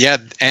 Yeah,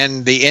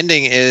 and the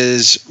ending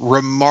is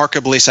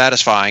remarkably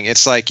satisfying.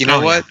 It's like, you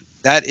know what? Yeah.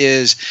 That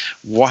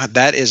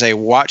is a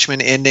Watchmen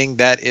ending.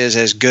 That is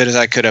as good as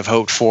I could have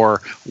hoped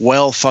for.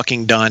 Well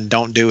fucking done.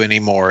 Don't do any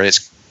more.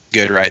 It's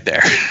good right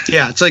there.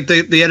 Yeah, it's like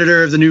the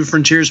editor of the New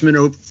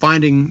Frontiersman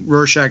finding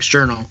Rorschach's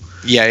journal.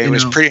 Yeah,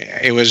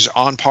 it was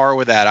on par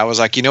with that. I was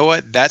like, you know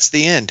what? That's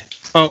the end.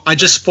 Oh, I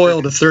just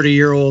spoiled a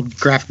 30-year-old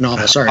graphic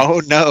novel. Sorry.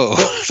 Oh no.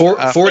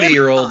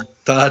 40-year-old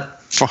thought.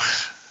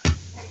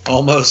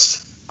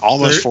 Almost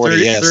 40,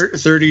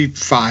 yes.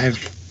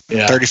 35.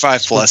 Yeah.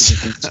 35 plus.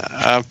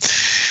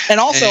 And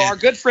also, our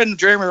good friend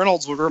Jeremy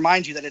Reynolds would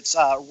remind you that it's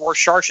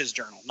Rorschach's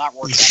journal, not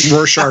Rorschach.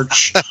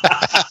 Rorschach.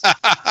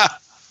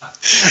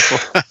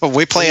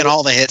 We playing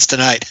all the hits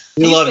tonight.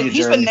 We love you, Jeremy.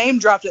 He's been name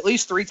dropped at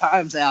least 3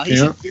 times now. He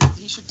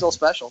should feel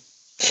special.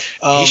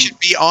 He should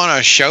be on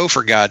a show,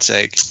 for God's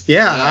sake.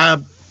 Yeah,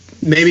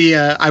 maybe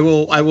I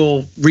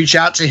will reach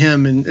out to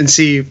him and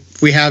see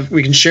if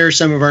we can share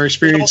some of our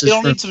experiences.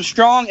 You'll need some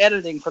strong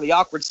editing for the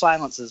awkward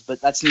silences, but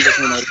that's neither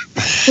here nor there.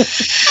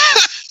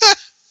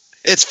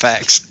 It's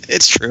facts.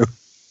 It's true.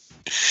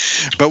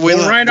 But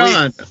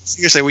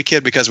seriously, we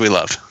kid because we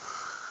love.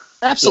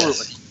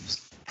 Absolutely. Yes.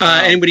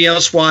 Anybody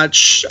else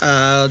watch?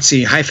 Let's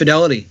see, High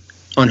Fidelity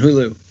on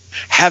Hulu.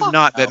 Have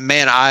not, but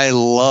man, I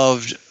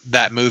loved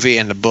that movie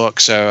and the book.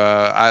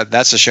 So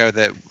that's a show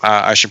that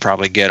I should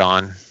probably get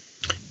on.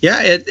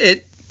 Yeah,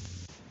 it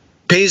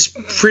pays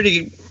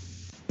pretty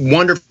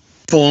wonderful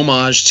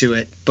homage to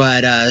it,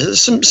 but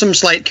some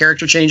slight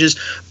character changes.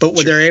 But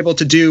what they're able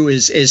to do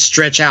is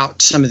stretch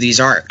out some of these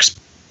arcs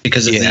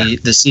because of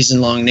the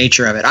season-long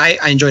nature of it. I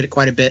enjoyed it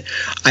quite a bit.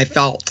 I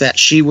felt that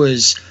she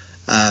was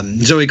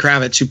Zoe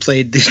Kravitz, who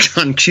played the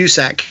John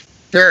Cusack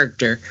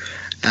character.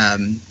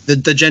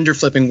 The gender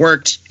flipping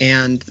worked,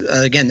 and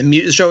again,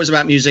 the show is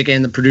about music,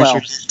 and the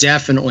producers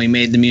definitely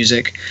made the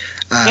music.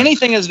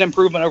 Anything is an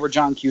improvement over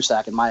John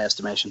Cusack, in my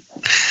estimation.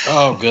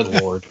 Oh, good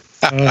Lord!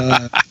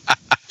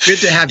 Good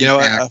to have you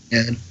back,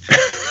 man.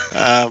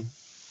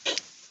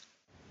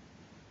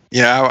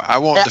 I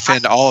won't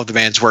defend all of the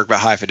band's work, but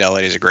High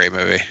Fidelity is a great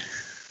movie.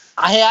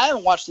 I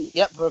haven't watched it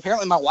yet, but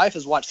apparently my wife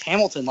has watched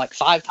Hamilton like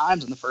 5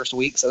 times in the first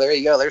week. So there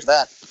you go. There's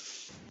that.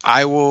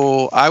 I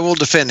will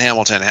defend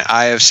Hamilton.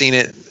 I have seen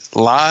it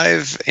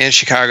live in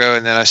Chicago,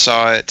 and then I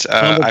saw it.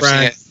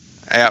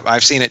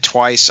 I've seen it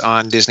twice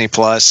on Disney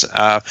Plus.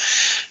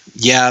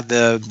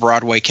 The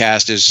Broadway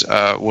cast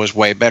was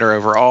way better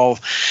overall,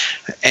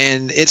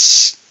 and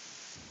it's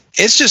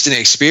just an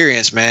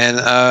experience, man.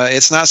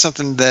 It's not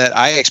something that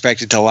I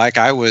expected to like.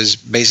 I was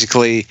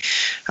basically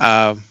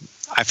I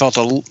felt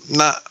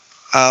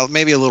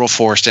maybe a little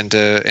forced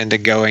into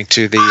going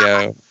to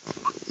the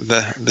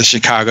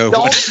Chicago.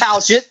 Don't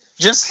couch it.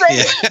 Just say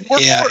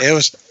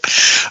it.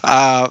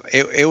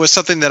 It was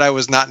something that I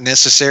was not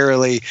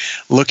necessarily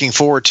looking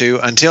forward to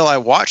until I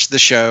watched the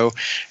show,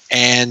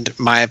 and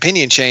my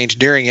opinion changed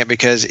during it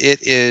because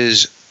it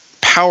is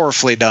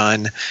powerfully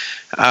done.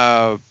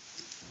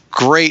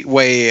 Great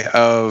way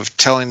of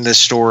telling this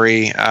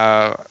story.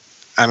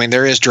 I mean,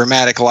 there is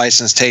dramatic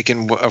license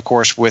taken, of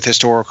course, with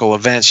historical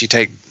events. You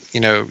take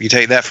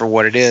that for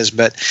what it is,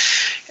 but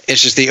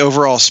it's just the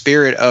overall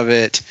spirit of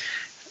it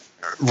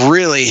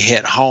really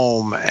hit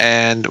home.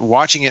 And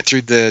watching it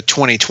through the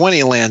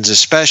 2020 lens,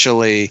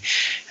 especially,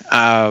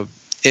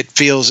 it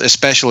feels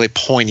especially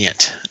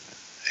poignant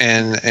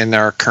in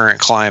our current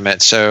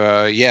climate. So,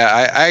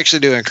 I actually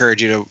do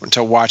encourage you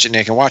to watch it,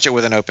 Nick, and watch it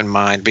with an open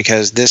mind,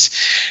 because this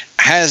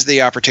has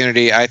the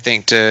opportunity, I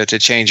think, to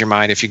change your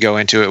mind if you go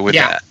into it with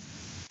that.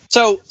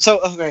 So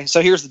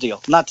here's the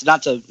deal. Not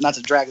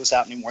to drag this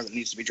out any more than it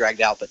needs to be dragged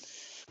out, but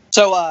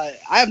so I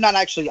have not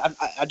actually.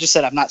 I just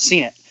said I've not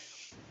seen it,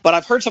 but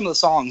I've heard some of the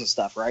songs and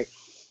stuff. Right?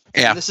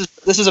 Yeah. And this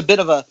is a bit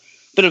of a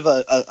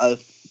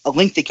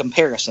lengthy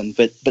comparison,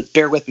 but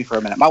bear with me for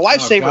a minute. My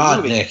wife's favorite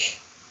movie. Nick.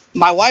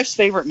 My wife's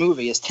favorite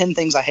movie is 10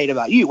 Things I Hate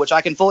About You, which I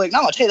can fully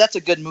acknowledge. Hey, that's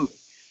a good movie.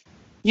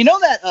 You know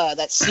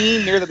that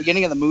scene near the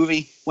beginning of the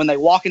movie when they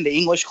walk into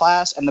English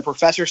class and the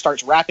professor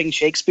starts rapping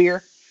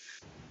Shakespeare?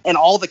 And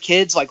all the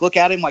kids look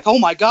at him like, "Oh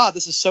my God,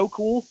 this is so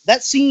cool."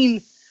 That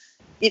scene,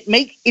 it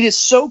is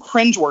so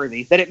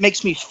cringeworthy that it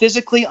makes me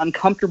physically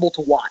uncomfortable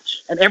to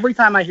watch. And every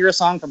time I hear a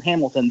song from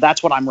Hamilton,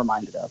 that's what I'm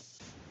reminded of.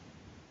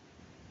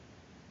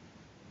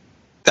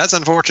 That's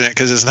unfortunate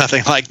because it's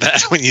nothing like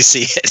that when you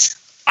see it.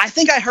 I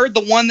think I heard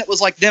the one that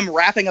was like them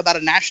rapping about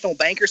a national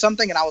bank or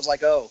something, and I was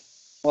like, "Oh,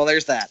 well,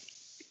 there's that."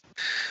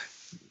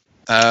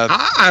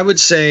 I would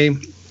say,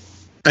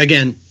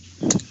 again,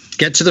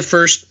 get to the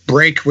first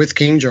break with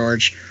King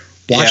George,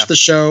 watch the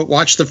show,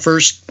 watch the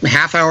first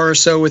half hour or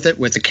so with it,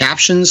 with the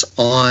captions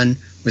on,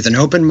 with an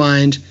open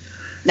mind.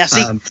 Now,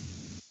 see,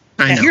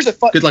 here's a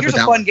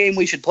fun game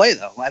we should play,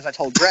 though, as I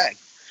told Greg.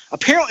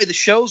 Apparently, the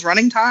show's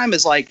running time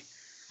is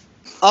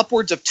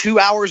upwards of 2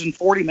 hours and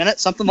 40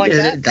 minutes, something like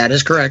that. That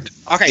is correct.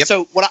 Okay,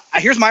 so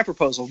here's my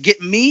proposal.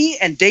 Get me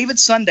and David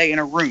Sunday in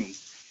a room.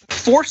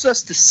 Force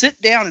us to sit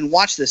down and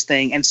watch this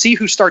thing and see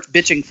who starts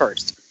bitching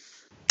first.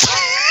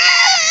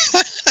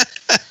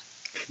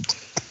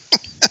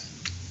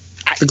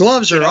 The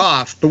gloves are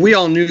off, but we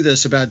all knew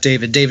this about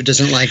David. David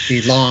doesn't like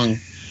the long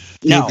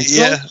movies.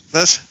 Yeah,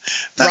 that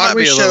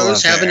Broadway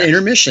shows have an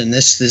intermission.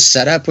 This is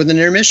set up with an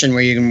intermission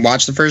where you can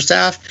watch the first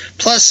half.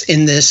 Plus,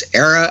 in this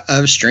era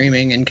of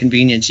streaming and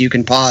convenience, you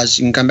can pause,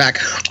 you can come back.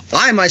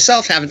 I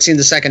myself haven't seen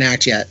the second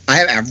act yet.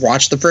 I've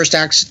watched the first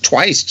act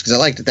twice because I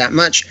liked it that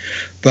much.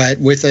 But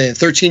with a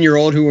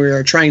 13-year-old who we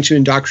are trying to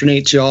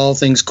indoctrinate to all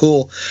things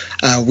cool,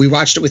 we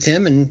watched it with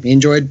him and he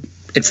enjoyed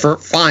it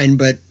fine,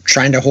 but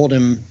trying to hold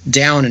him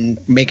down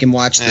and make him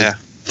watch the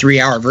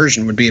 3-hour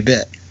version would be a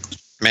bit.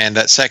 Man,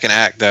 that second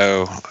act,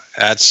 though,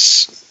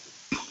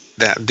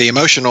 the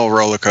emotional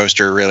roller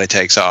coaster really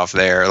takes off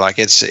there.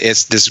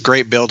 It's this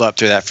great build up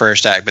to that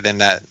first act, but then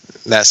that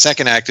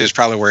second act is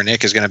probably where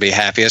Nick is going to be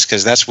happiest,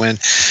 because that's when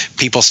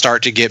people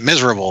start to get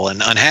miserable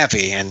and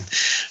unhappy. And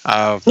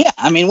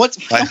I mean,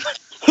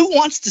 who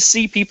wants to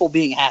see people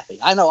being happy?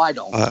 I know I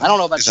don't. I don't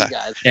know about you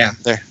guys. Yeah,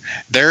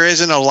 there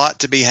isn't a lot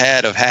to be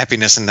had of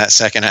happiness in that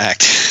second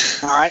act.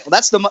 All right,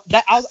 well,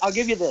 I'll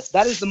give you this.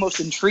 That is the most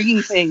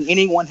intriguing thing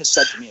anyone has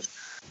said to me.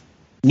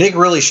 Nick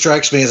really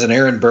strikes me as an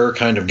Aaron Burr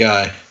kind of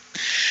guy.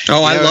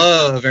 Oh, I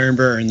love Aaron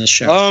Burr in this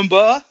show.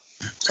 Burr.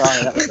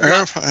 Sorry, that was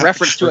a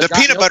reference to the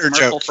peanut butter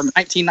joke from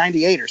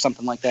 1998 or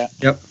something like that.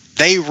 Yep.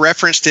 They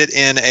referenced it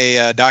in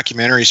a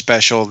documentary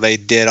special they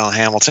did on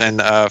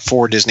Hamilton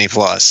for Disney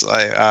Plus.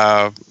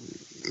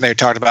 They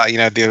talked about,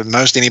 the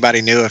most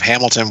anybody knew of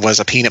Hamilton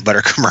was a peanut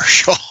butter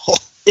commercial.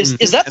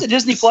 Is that the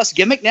Disney Plus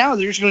gimmick now?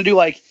 They're just going to do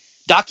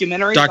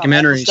documentaries about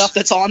all the stuff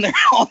that's on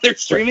their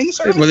streaming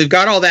service? Well, they've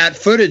got all that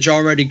footage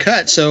already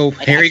cut, so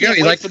here you go.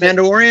 You like The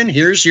Mandalorian?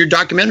 Here's your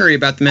documentary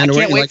about The Mandalorian. I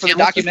can't wait for the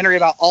documentary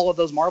about all of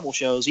those Marvel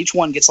shows. Each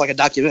one gets a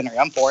documentary.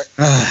 I'm for it.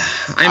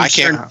 I'm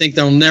starting to think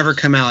they'll never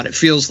come out. It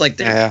feels like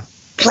they're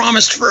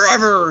promised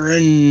forever.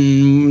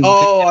 And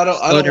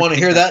I don't want to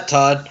hear that,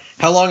 Todd.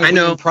 How long have we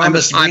been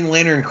promised Green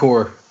Lantern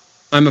Corps?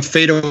 I'm a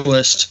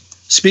fatalist.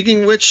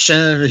 Speaking of which,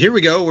 here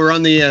we go. We're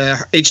on the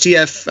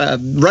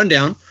HTF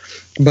rundown.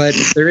 But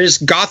there is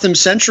Gotham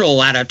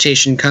Central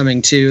adaptation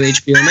coming to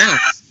HBO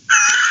Max.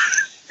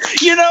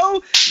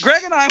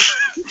 Greg and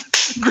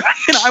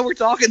I were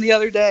talking the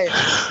other day,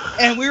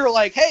 and we were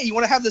like, "Hey, you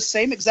want to have the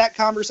same exact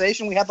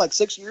conversation we had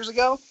 6 years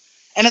ago?"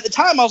 And at the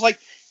time, I was like,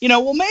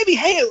 well, maybe,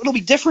 hey, it'll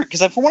be different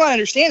because from what I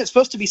understand, it's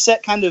supposed to be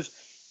set kind of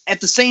at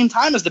the same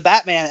time as the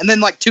Batman. And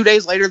then 2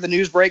 days later, the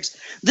news breaks.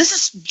 This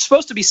is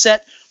supposed to be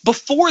set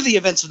before the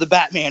events of the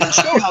Batman and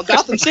show how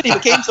Gotham City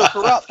became so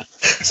corrupt.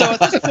 So at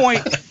this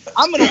point,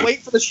 I'm going to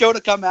wait for the show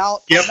to come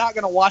out. Yep. I'm not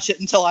going to watch it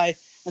until I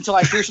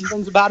hear some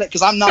things about it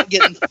because I'm not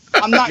getting.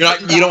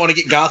 You don't want to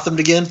get Gothamed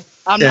again?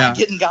 I'm Yeah. not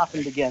getting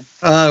Gothamed again.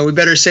 We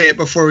better say it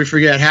before we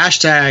forget.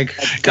 Hashtag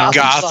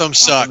Gotham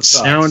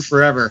sucks. now and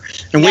forever.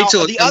 And wait Now,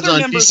 till it the comes other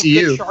on members of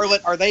PCU. Good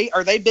Charlotte, are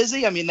they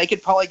busy? I mean, they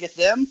could probably get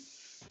them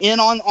in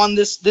on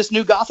this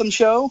new Gotham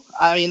show.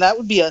 I mean, that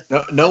would be a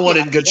No one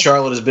in Good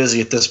Charlotte is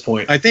busy at this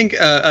point. I think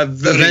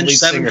Avenged lead singer.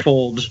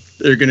 Sevenfold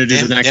they're going to do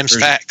the next Them version.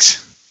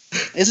 stacks.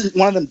 Isn't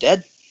one of them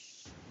dead?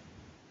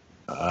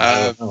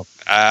 I don't know.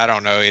 I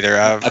don't know either.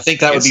 I think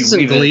that would be This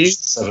isn't Glee. Revenge.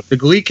 So- The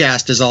Glee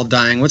cast is all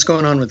dying. What's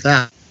going on with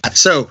that?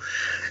 So,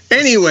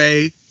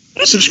 anyway,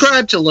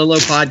 subscribe to Lilo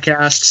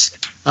Podcasts.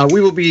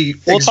 We will be.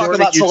 We'll talk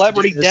exhorting about you to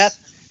celebrity do this.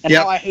 death and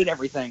Yep. how I hate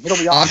everything. It'll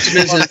be awesome.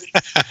 Optimism,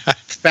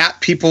 fat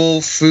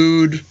people,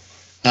 food,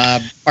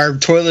 our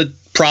toilet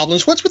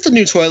problems. What's with the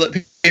new toilet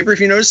paper? If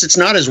you notice, it's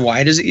not as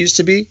wide as it used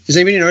to be. Has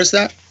anybody noticed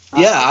that?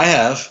 Yeah, I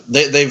have.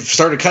 They've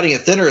started cutting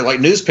it thinner, like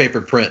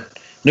newspaper print.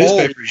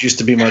 Newspapers used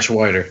to be much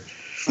wider.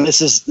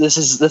 This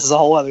is a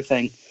whole other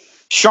thing.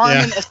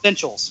 Charmin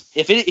Essentials.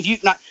 If you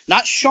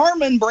not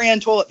Charmin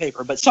brand toilet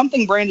paper, but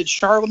something branded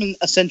Charmin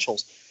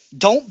Essentials,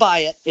 don't buy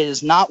it. It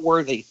is not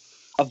worthy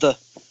of the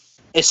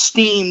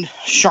esteemed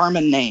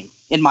Charmin name,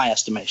 in my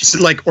estimation. Is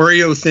it like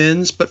Oreo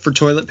Thins, but for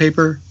toilet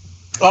paper?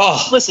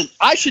 Oh, Listen,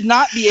 I should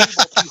not be able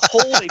to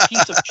hold a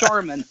piece of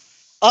Charmin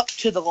up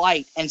to the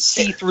light and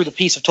see through the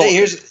piece of toilet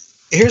hey, paper.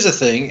 here's the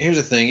thing.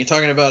 You're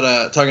talking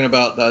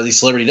about these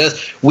celebrity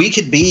deaths. We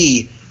could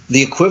be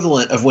the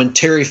equivalent of when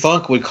Terry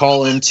Funk would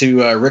call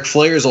into Ric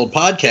Flair's old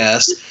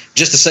podcast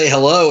just to say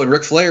hello, and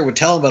Ric Flair would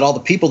tell him about all the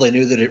people they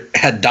knew that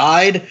had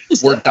died,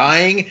 were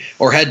dying,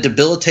 or had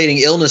debilitating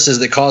illnesses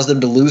that caused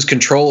them to lose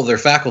control of their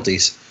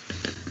faculties.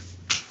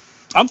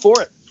 I'm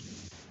for it.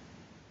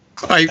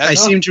 I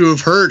seem to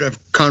have heard a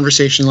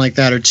conversation like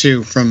that or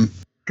two from.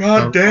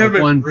 God damn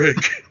it, one.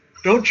 Rick.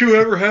 Don't you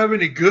ever have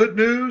any good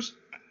news?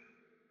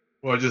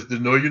 Well, I just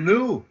didn't know you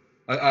knew.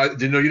 I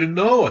didn't know you didn't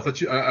know.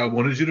 I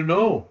wanted you to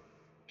know.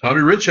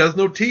 Tommy Rich has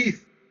no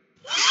teeth.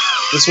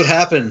 This would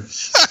happen.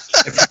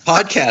 Every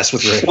podcast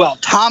with Rick. Well,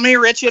 Tommy,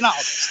 Rich, and all.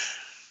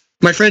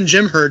 My friend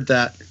Jim heard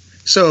that,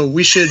 so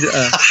we should.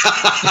 The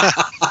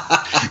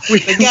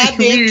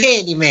goddamn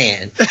candy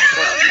man.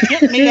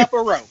 Get me up a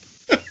rope.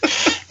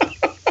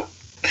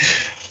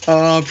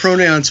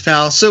 Pronouns,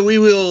 pal. So we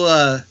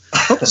will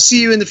hope to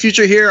see you in the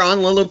future here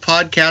on Lilo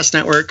Podcast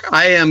Network.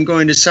 I am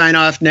going to sign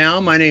off now.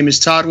 My name is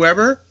Todd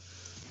Weber.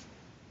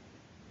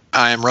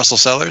 I am Russell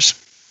Sellers.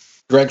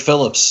 Greg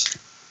Phillips.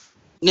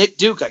 Nick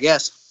Duke, I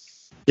guess.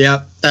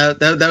 Yeah,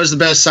 that was the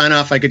best sign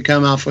off I could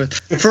come off with.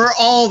 For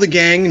all the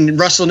gang,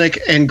 Russell, Nick,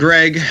 and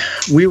Greg,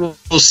 we will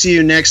see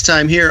you next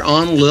time here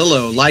on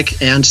Lilo.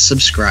 Like and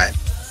subscribe.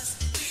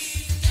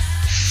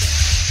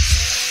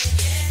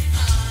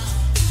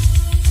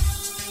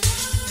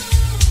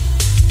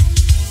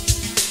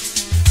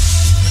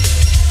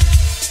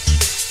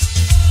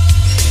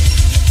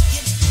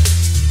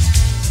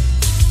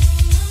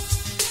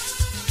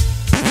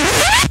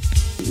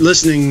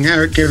 Listening,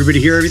 Eric, can everybody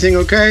hear everything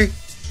okay?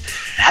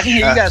 I can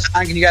hear you guys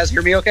fine. Can you guys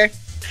hear me okay?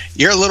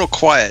 You're a little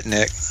quiet,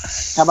 Nick.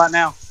 How about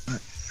now?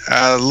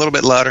 A little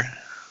bit louder.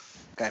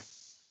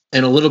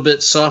 And a little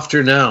bit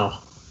softer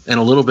now. And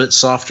a little bit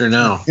softer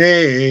now.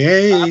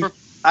 Hey.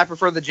 I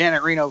prefer the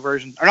Janet Reno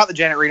version. Or not the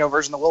Janet Reno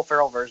version, the Will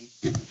Ferrell version.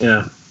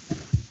 Yeah.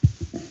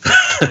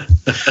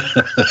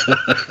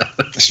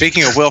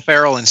 Speaking of Will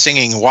Ferrell and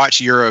singing, watch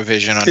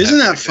Eurovision on Isn't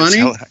that Netflix.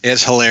 funny?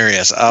 It's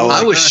hilarious. Oh,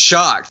 I was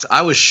shocked.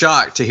 I was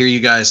shocked to hear you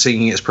guys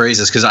singing his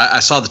praises because I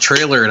saw the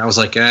trailer and I was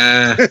like,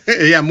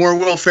 Yeah, more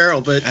Will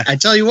Ferrell, but I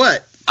tell you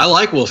what. I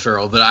like Will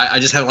Ferrell, but I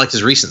just haven't liked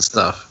his recent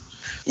stuff.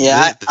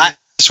 Yeah,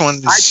 this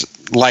one's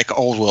like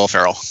old Will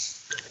Ferrell.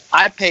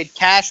 I paid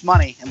cash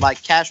money, and by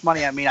cash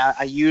money I mean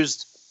I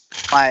used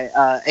my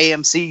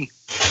AMC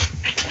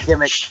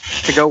gimmick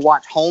to go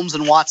watch Holmes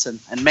and Watson,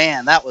 and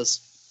man, that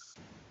was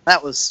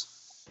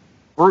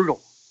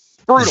brutal.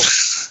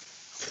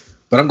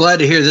 But I'm glad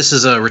to hear this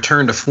is a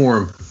return to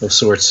form of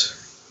sorts.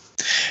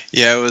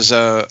 Yeah, it was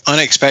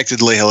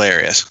unexpectedly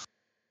hilarious.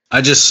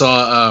 I just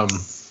saw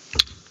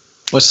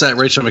what's that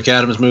Rachel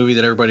McAdams movie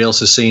that everybody else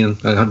has seen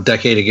a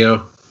decade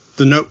ago?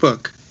 The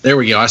Notebook. There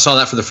we go. I saw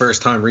that for the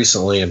first time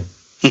recently, and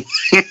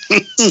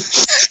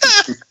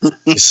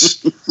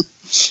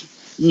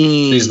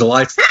he's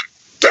delightful.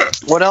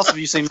 What else have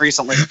you seen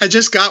recently? I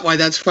just got why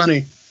that's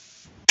funny.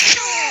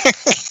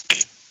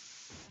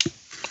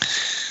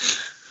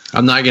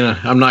 I'm not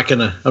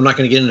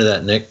gonna get into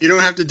that, Nick. You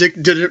don't have to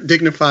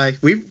dignify.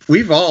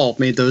 We've all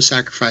made those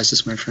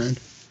sacrifices, my friend.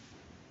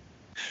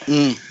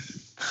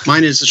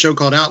 Mine is a show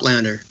called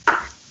Outlander.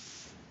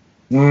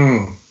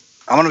 I'm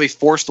going to be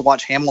forced to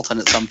watch Hamilton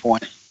at some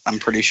point, I'm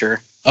pretty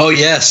sure. Oh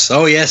yes,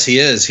 he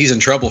is. He's in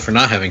trouble for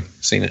not having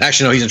seen it.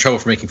 Actually, no, he's in trouble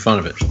for making fun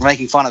of it.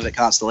 Making fun of it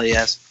constantly,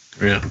 yes.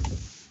 Yeah.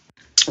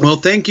 Well,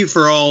 thank you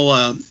for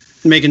all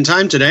making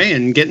time today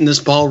and getting this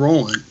ball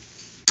rolling.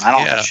 I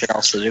don't have shit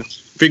else to do.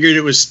 Figured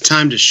it was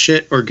time to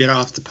shit or get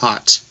off the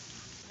pot.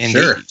 Indeed.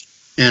 Sure.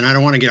 And I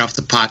don't want to get off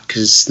the pot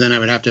because then I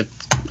would have to,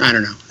 I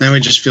don't know. I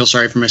would just feel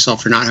sorry for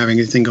myself for not having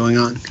anything going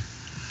on.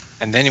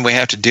 And then we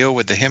have to deal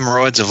with the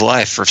hemorrhoids of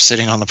life for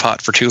sitting on the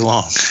pot for too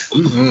long.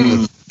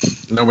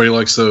 Mm-hmm. Nobody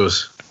likes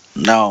those.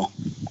 No.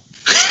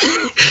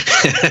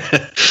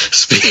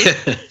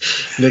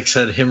 Nick's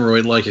had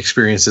hemorrhoid-like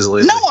experiences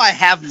lately. No, I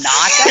have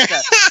not.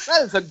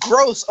 That is a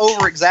gross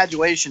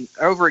over-exaggeration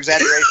of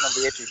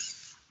the issue.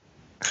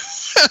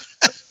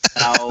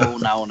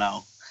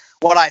 No.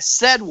 What I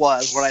said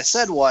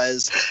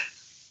was,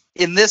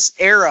 in this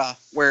era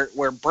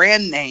where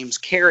brand names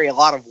carry a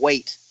lot of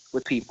weight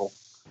with people,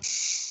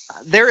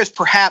 there is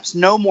perhaps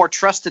no more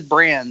trusted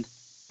brand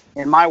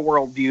in my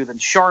worldview than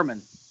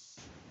Charmin.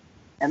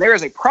 And there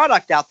is a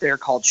product out there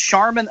called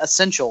Charmin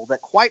Essential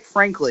that, quite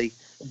frankly,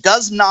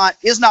 is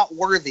not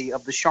worthy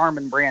of the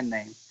Charmin brand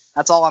name.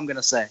 That's all I'm going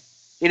to say.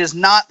 It is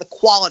not the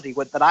quality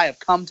that I have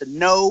come to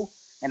know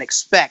and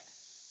expect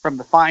from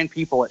the fine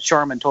people at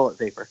Charmin toilet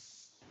paper.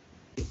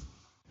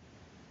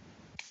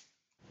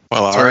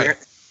 Well, all right.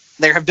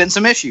 There have been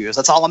some issues.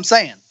 That's all I'm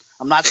saying.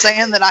 I'm not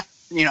saying that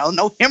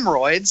no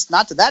hemorrhoids,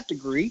 not to that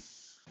degree,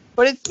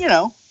 but it,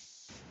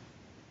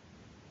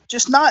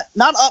 just not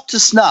up to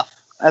snuff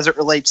as it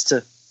relates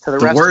to the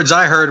rest. The words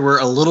I heard were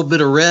a little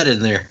bit of red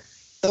in there.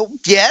 Oh,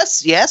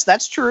 yes,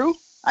 that's true.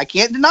 I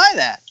can't deny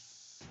that.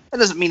 That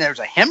doesn't mean there's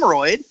a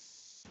hemorrhoid.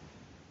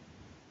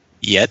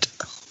 Yet.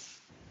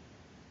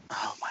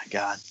 Oh my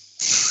God.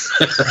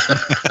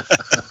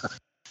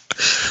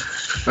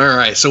 All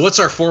right. So what's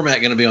our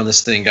format going to be on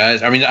this thing,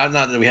 guys? I mean, I'm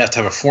not that we have to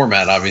have a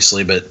format,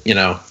 obviously, but we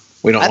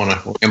don't want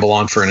to ramble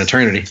on for an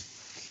eternity.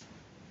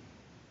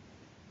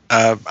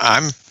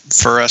 I'm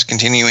for us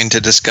continuing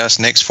to discuss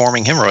Nick's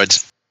forming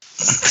hemorrhoids.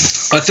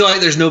 I feel like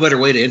there's no better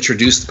way to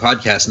introduce the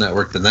podcast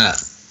network than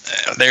that.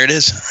 There it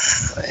is.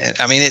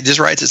 I mean, it just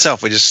writes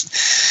itself. We just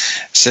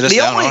sit us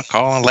down on a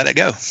call and let it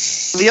go.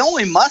 The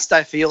only must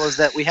I feel is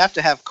that we have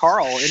to have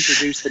Carl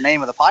introduce the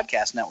name of the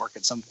podcast network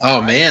at some point. Oh,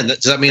 right? Man.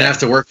 Does that mean I have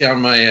to work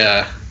on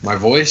my my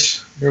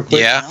voice real quick?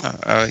 Yeah.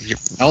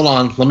 Hold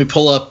on. Let me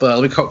pull up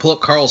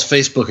Carl's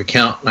Facebook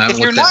account. If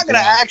you're not going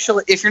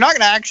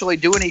to actually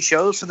do any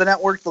shows for the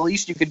network, the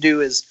least you could do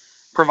is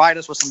provide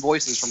us with some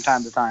voices from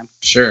time to time.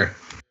 Sure.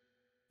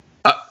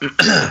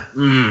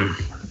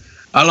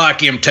 I like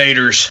them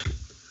taters,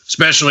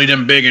 especially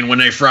them biggin' when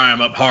they fry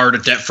them up hard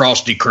at that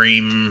frosty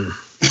cream.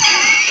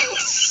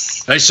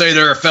 They say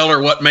they're a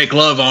feller what make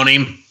love on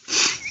him.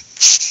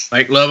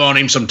 Make love on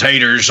him some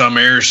taters, some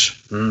airs.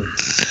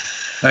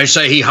 They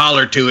say he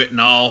hollered to it and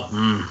all.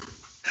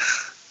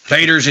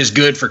 Taters is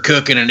good for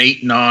cooking and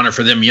eating on, or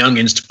for them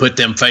youngins to put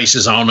them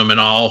faces on them and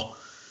all.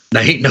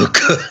 They ain't no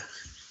good.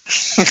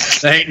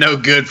 They ain't no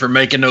good for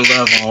making no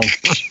love on.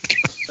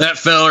 That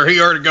feller,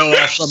 he ought to go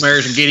off somewhere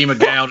and get him a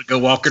gal to go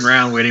walking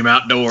around with him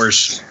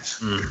outdoors.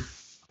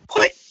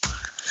 What?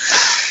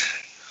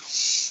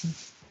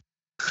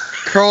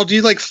 Carl, do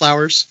you like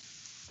flowers?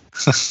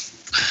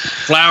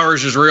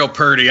 Flowers is real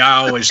pretty.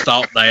 I always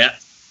thought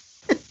that.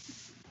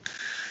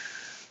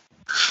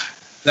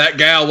 That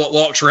gal what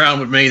walks around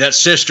with me, that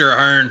sister of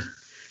hern,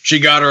 she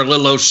got her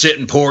little old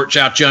sitting porch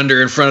out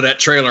yonder in front of that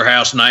trailer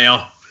house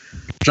now.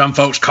 Some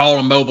folks call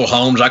them mobile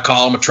homes. I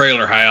call them a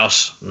trailer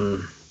house.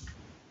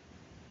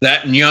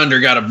 That and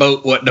yonder got a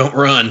boat what don't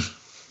run.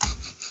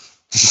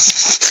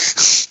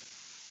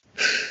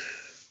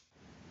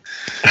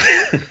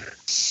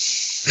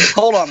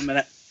 Hold on a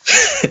minute.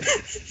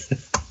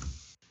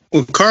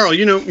 Well, Carl,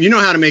 you know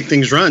how to make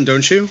things run,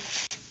 don't you?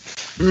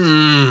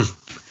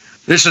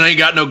 This one ain't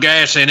got no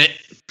gas in it.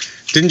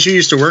 Didn't you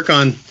used to work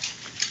on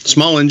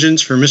small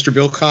engines for Mr.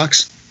 Bill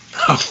Cox?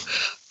 Oh,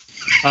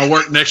 I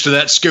worked next to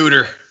that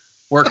scooter,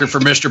 working for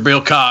Mr.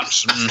 Bill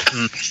Cox.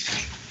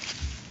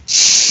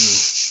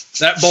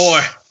 That boy,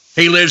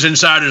 he lives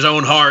inside his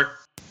own heart.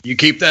 You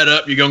keep that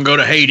up, you're going to go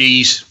to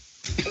Hades.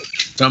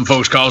 Some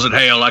folks calls it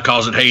hell. I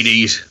calls it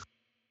Hades.